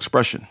male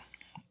expression,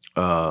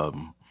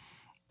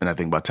 and I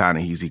think about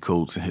Ta-Nehisi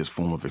Coates and his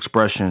form of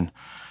expression,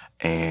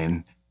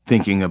 and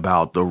thinking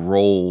about the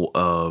role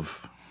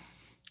of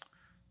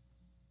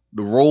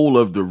the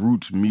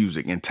roots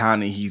music in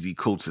Ta-Nehisi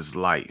Coates'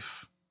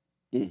 life,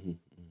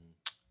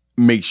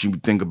 makes you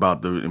think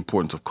about the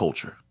importance of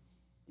culture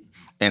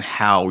and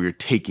how you're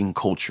taking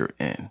culture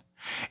in.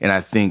 And I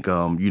think,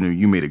 you know,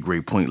 you made a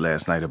great point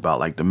last night about,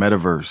 like, the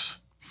metaverse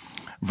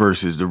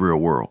versus the real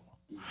world,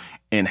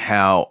 and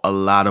how a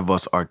lot of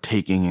us are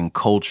taking in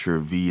culture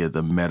via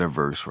the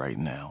metaverse right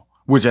now,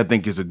 which I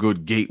think is a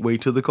good gateway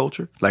to the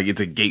culture. Like, it's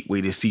a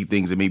gateway to see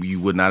things that maybe you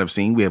would not have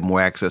seen. We have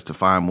more access to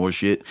find more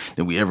shit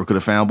than we ever could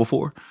have found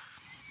before.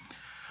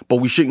 But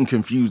we shouldn't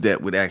confuse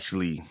that with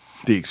actually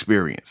the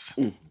experience.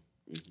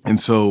 And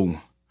so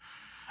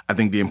I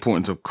think the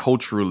importance of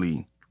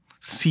culturally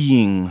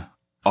seeing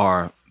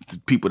the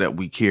people that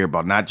we care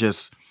about, not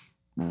just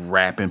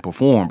rap and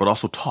perform, but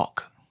also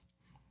talk.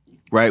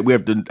 Right?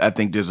 I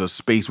think there's a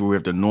space where we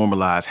have to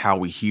normalize how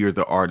we hear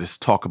the artists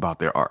talk about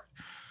their art.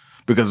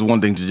 Because it's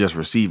one thing to just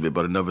receive it,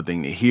 but another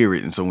thing to hear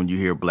it. And so when you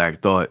hear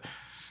Black Thought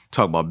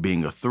talk about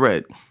being a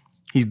threat,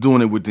 he's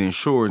doing it with the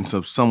assurance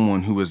of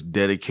someone who has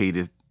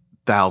dedicated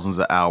thousands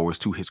of hours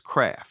to his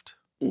craft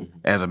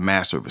as a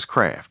master of his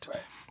craft. Right.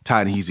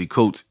 Ta-Nehisi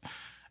Coates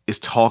is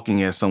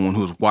talking as someone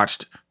who has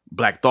watched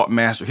Black Thought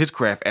master his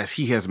craft as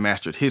he has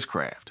mastered his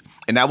craft.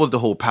 And that was the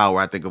whole power,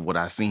 I think, of what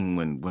I seen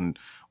when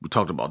we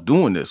talked about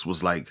doing this,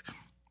 was like,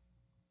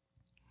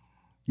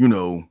 you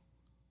know,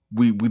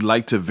 we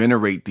like to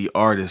venerate the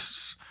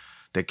artists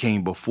that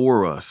came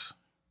before us,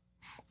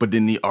 but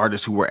then the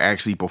artists who are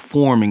actually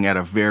performing at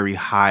a very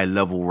high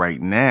level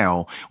right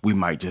now, we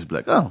might just be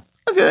like, oh,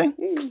 okay.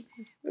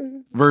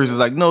 Versus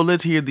like, no,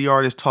 let's hear the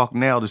artist talk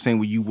now the same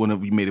way you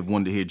may have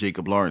wanted to hear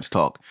Jacob Lawrence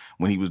talk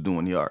when he was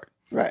doing the art.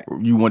 Right.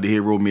 Or you wanted to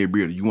hear Romeo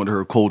Bearder. You wanted to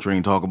hear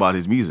Coltrane talk about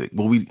his music.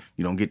 Well, you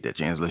don't get that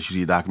chance unless you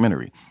see a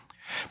documentary.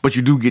 But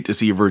you do get to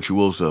see a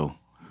virtuoso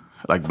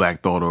like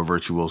Black Thought, or a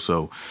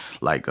virtuoso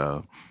like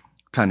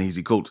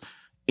Ta-Nehisi Coates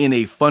in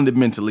a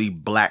fundamentally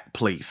Black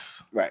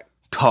place. Right.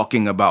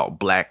 Talking about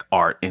Black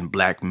art and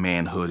Black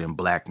manhood and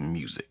Black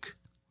music.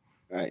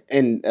 Right.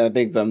 And I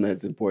think something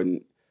that's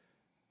important,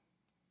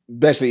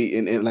 especially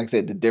in like I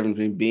said, the difference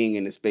between being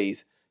in the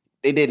space,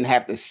 they didn't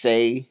have to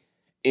say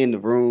in the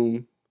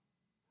room,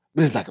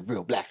 but it's like a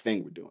real black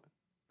thing we're doing.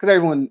 Because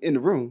everyone in the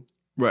room,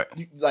 Right.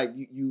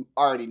 You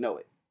already know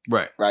it.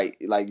 Right. Right?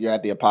 Like you're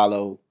at the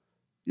Apollo,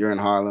 you're in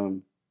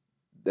Harlem,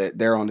 that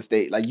they're on the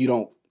stage. Like you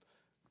don't,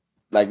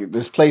 like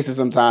there's places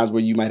sometimes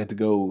where you might have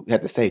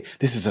to say,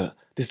 this is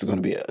going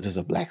to be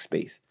a black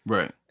space.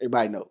 Right.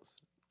 Everybody knows.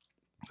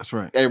 That's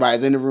right.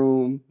 Everybody's in the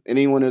room.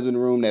 Anyone who's in the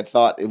room that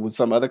thought it was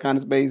some other kind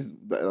of space,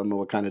 but I don't know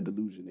what kind of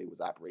delusion they was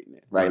operating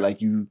in. Right?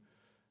 Like you,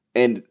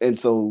 and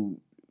so,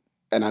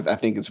 and I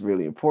think it's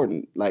really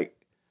important. Like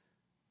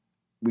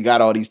we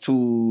got all these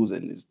tools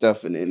and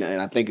stuff, and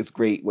I think it's a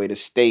great way to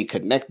stay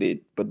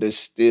connected, but there's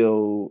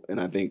still, and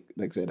I think,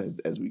 like I said,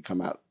 as we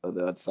come out of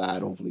the other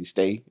side, hopefully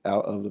stay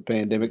out of the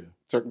pandemic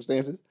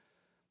circumstances,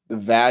 the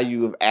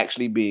value of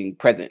actually being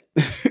present,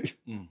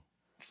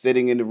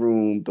 sitting in the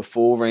room, the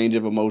full range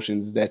of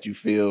emotions that you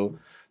feel,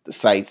 the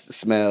sights, the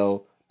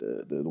smell,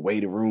 the way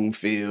the room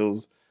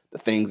feels, the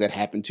things that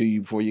happened to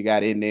you before you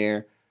got in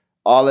there,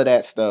 all of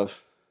that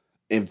stuff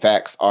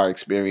impacts our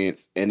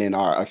experience and then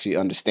our actually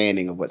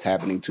understanding of what's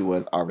happening to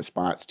us, our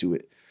response to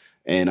it.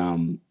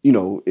 And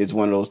it's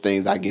one of those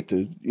things I get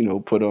to,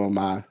 put on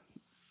my,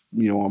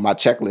 on my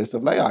checklist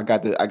of like,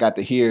 I got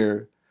to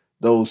hear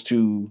those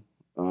two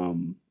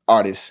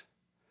artists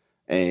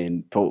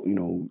and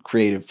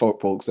creative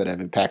folks that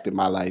have impacted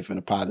my life in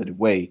a positive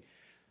way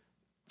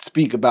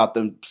speak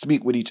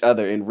with each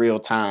other in real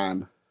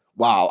time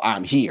while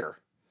I'm here.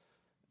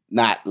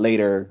 Not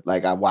later,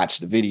 like I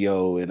watched the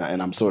video and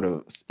I'm sort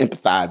of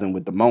empathizing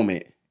with the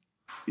moment,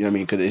 you know what I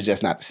mean? Because it's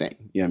just not the same,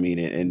 you know what I mean?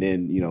 And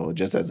then,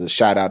 just as a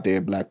shout out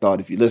there, Black Thought,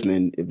 if you're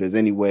listening, if there's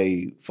any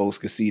way folks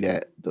could see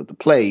that the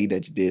play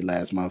that you did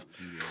last month,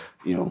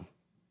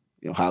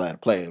 holler at a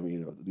play. I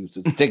mean, do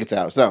some tickets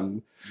out or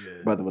something.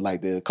 Yeah. Brother would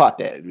like to have caught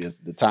that.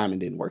 The timing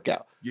didn't work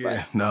out. Yeah,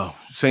 right? No,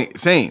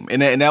 same.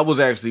 And that was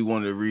actually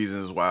one of the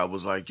reasons why I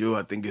was like,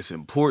 I think it's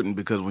important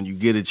because when you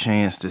get a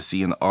chance to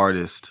see an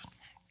artist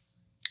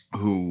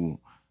who,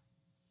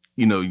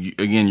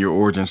 again, your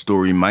origin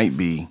story might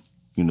be,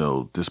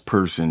 this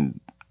person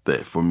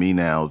that for me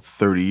now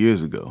 30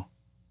 years ago,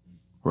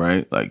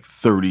 right? Like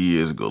 30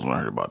 years ago is when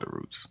I heard about the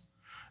Roots.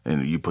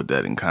 And you put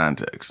that in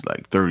context,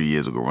 like 30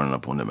 years ago running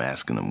up on them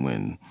asking them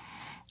when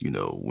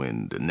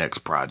the next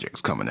project's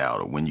coming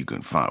out or where you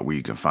can find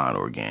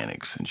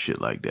organics and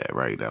shit like that,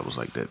 right? That was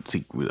like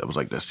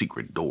that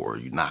secret door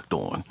you knocked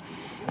on.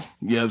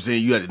 You know what I'm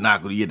saying? You had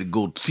to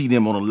go see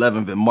them on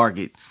 11th and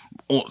Market,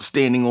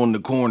 standing on the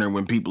corner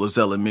when people are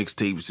selling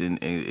mixtapes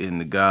in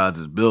the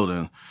Gods'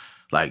 building.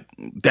 Like,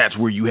 that's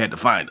where you had to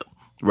find them,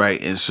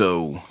 right? And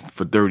so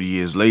for 30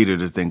 years later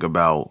to think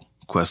about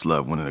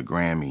Questlove winning a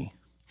Grammy,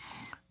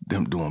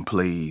 them doing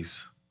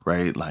plays,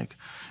 right? Like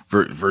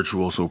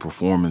virtuoso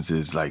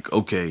performances, like,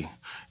 okay,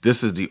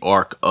 this is the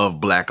arc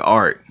of black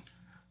art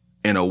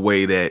in a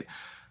way that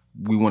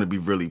we want to be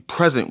really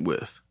present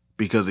with.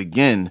 Because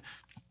again,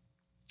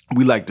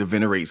 we like to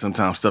venerate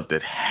sometimes stuff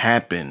that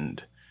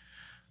happened.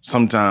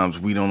 Sometimes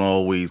we don't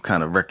always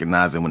kind of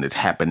recognize it when it's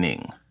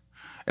happening.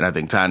 And I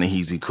think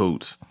Ta-Nehisi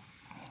Coates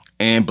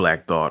and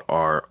Black Thought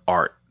are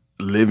art,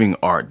 living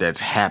art that's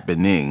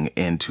happening,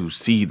 and to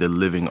see the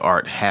living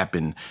art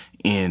happen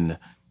in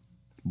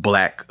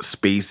black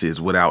spaces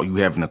without you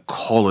having to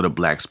call it a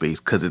black space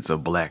because it's a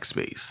black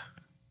space,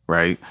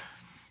 right,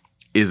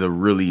 is a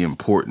really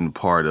important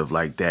part of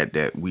like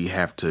that we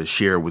have to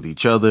share with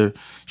each other,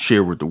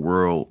 share with the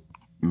world,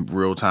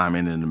 real time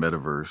and in the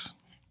metaverse,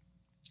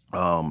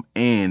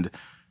 and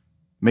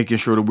making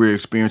sure that we're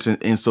experiencing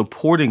and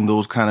supporting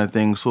those kind of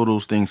things so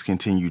those things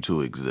continue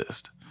to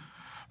exist.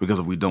 Because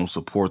if we don't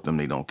support them,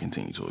 they don't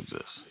continue to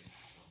exist.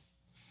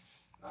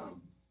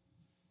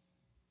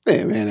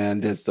 Yeah, man,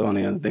 and just the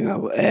only other thing I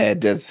would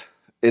add,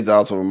 it's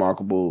also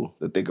remarkable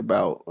to think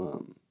about,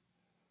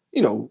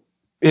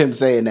 him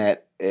saying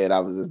that, and I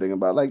was just thinking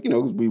about, like,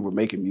 we were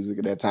making music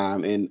at that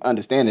time, and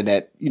understanding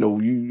that,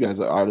 you as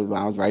an artist,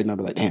 when I was writing, I'd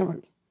be like,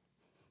 damn,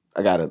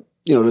 I gotta,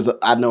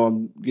 I know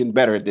I'm getting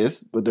better at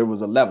this, but there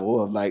was a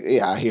level of like,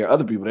 yeah, I hear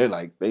other people, they're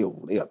like, they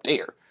up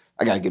there.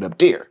 I gotta get up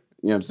there.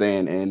 You know what I'm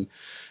saying? And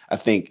I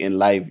think in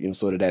life,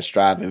 sort of that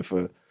striving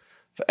for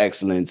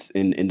excellence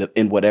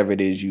in whatever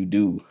it is you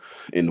do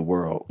in the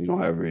world,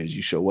 however it is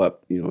you show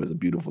up, is a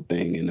beautiful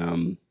thing. And I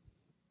don't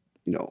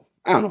know,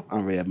 I don't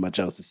really have much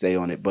else to say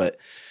on it, but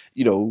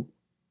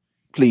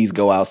please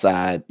go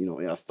outside,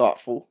 in a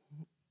thoughtful,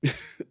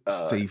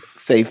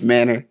 safe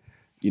manner,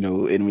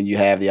 and when you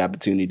have the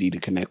opportunity to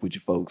connect with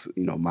your folks,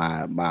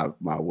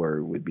 my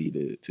word would be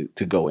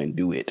to go and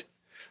do it.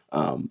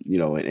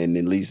 And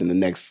at least in the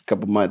next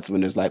couple months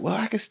when it's like, well,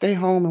 I could stay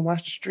home and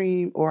watch the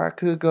stream, or I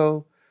could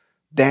go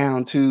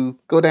down to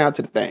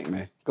the thing,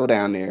 man. Go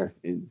down there.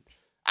 And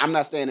I'm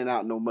not standing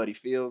out in no muddy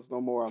fields no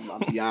more. I'm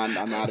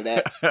out of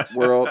that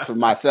world for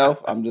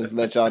myself. I'm just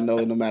let y'all know,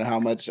 no matter how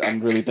much I'm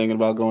really thinking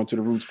about going to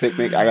the Roots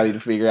picnic, I got to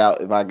figure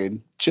out if I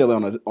can chill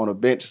on a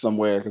bench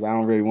somewhere, because I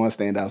don't really want to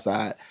stand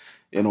outside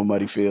in a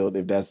muddy field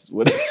if that's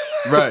what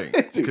right,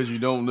 because you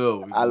don't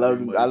know. I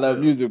love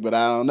music, but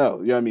I don't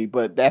know. You know what I mean?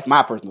 But that's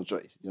my personal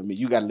choice. You know what I mean?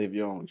 You got to live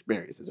your own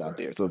experiences out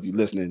there. So if you're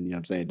listening, you know what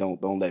I'm saying,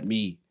 don't let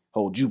me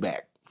hold you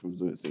back from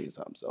saying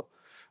something. So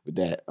with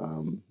that, I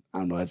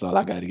don't know. That's all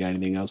I got. You got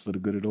anything else for the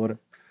good of the order?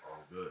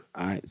 Good.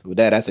 All right. So with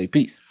that, I say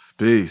peace.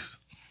 Peace.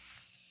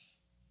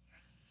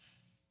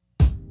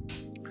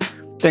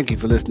 Thank you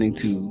for listening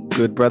to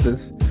Good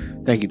Brothers.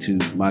 Thank you to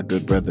my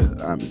good brother,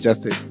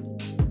 Majestic.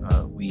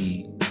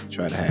 We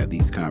try to have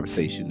these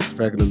conversations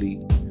regularly.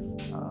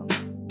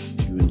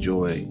 If you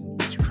enjoy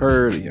what you've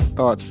heard or your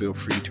thoughts, feel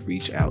free to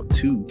reach out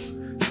to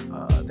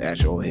the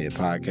Actual Oldhead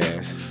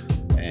podcast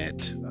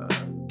at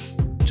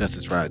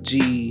Justice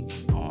Rajee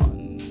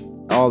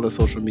on all the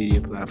social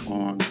media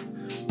platforms.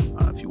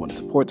 If you want to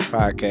support the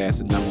podcast,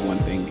 the number one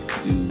thing you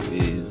can do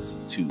is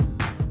to,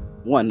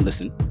 1,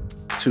 listen,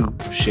 2,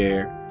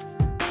 share,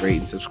 rate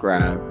and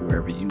subscribe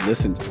wherever you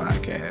listen to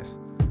podcasts,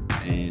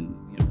 and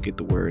get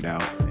the word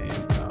out,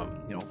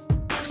 and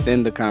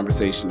extend the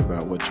conversation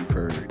about what you've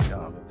heard.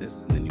 If this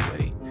is in any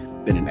way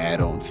been an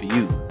add-on for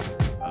you.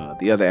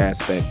 The other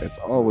aspect that's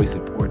always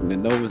important to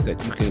know is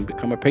that you can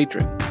become a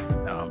patron.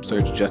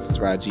 Search Justice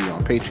Rajee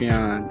on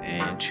Patreon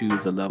and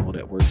choose a level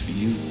that works for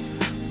you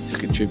to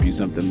contribute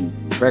something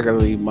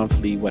regularly,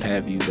 monthly, what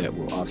have you, that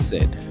will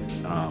offset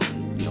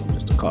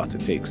just the cost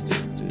it takes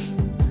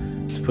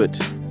to put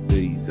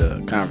these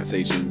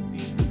conversations,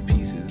 these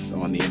pieces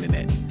on the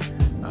internet.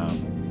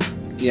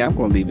 I'm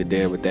going to leave it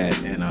there with that,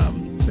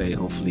 and say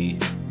hopefully,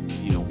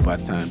 by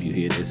the time you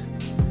hear this,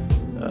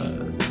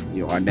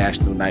 our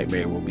national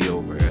nightmare will be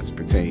over as it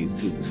pertains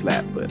to the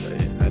slap, but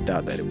I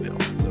doubt that it will.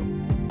 So,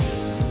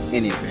 in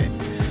any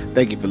event,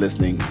 thank you for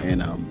listening,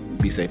 and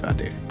be safe out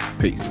there.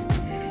 Peace.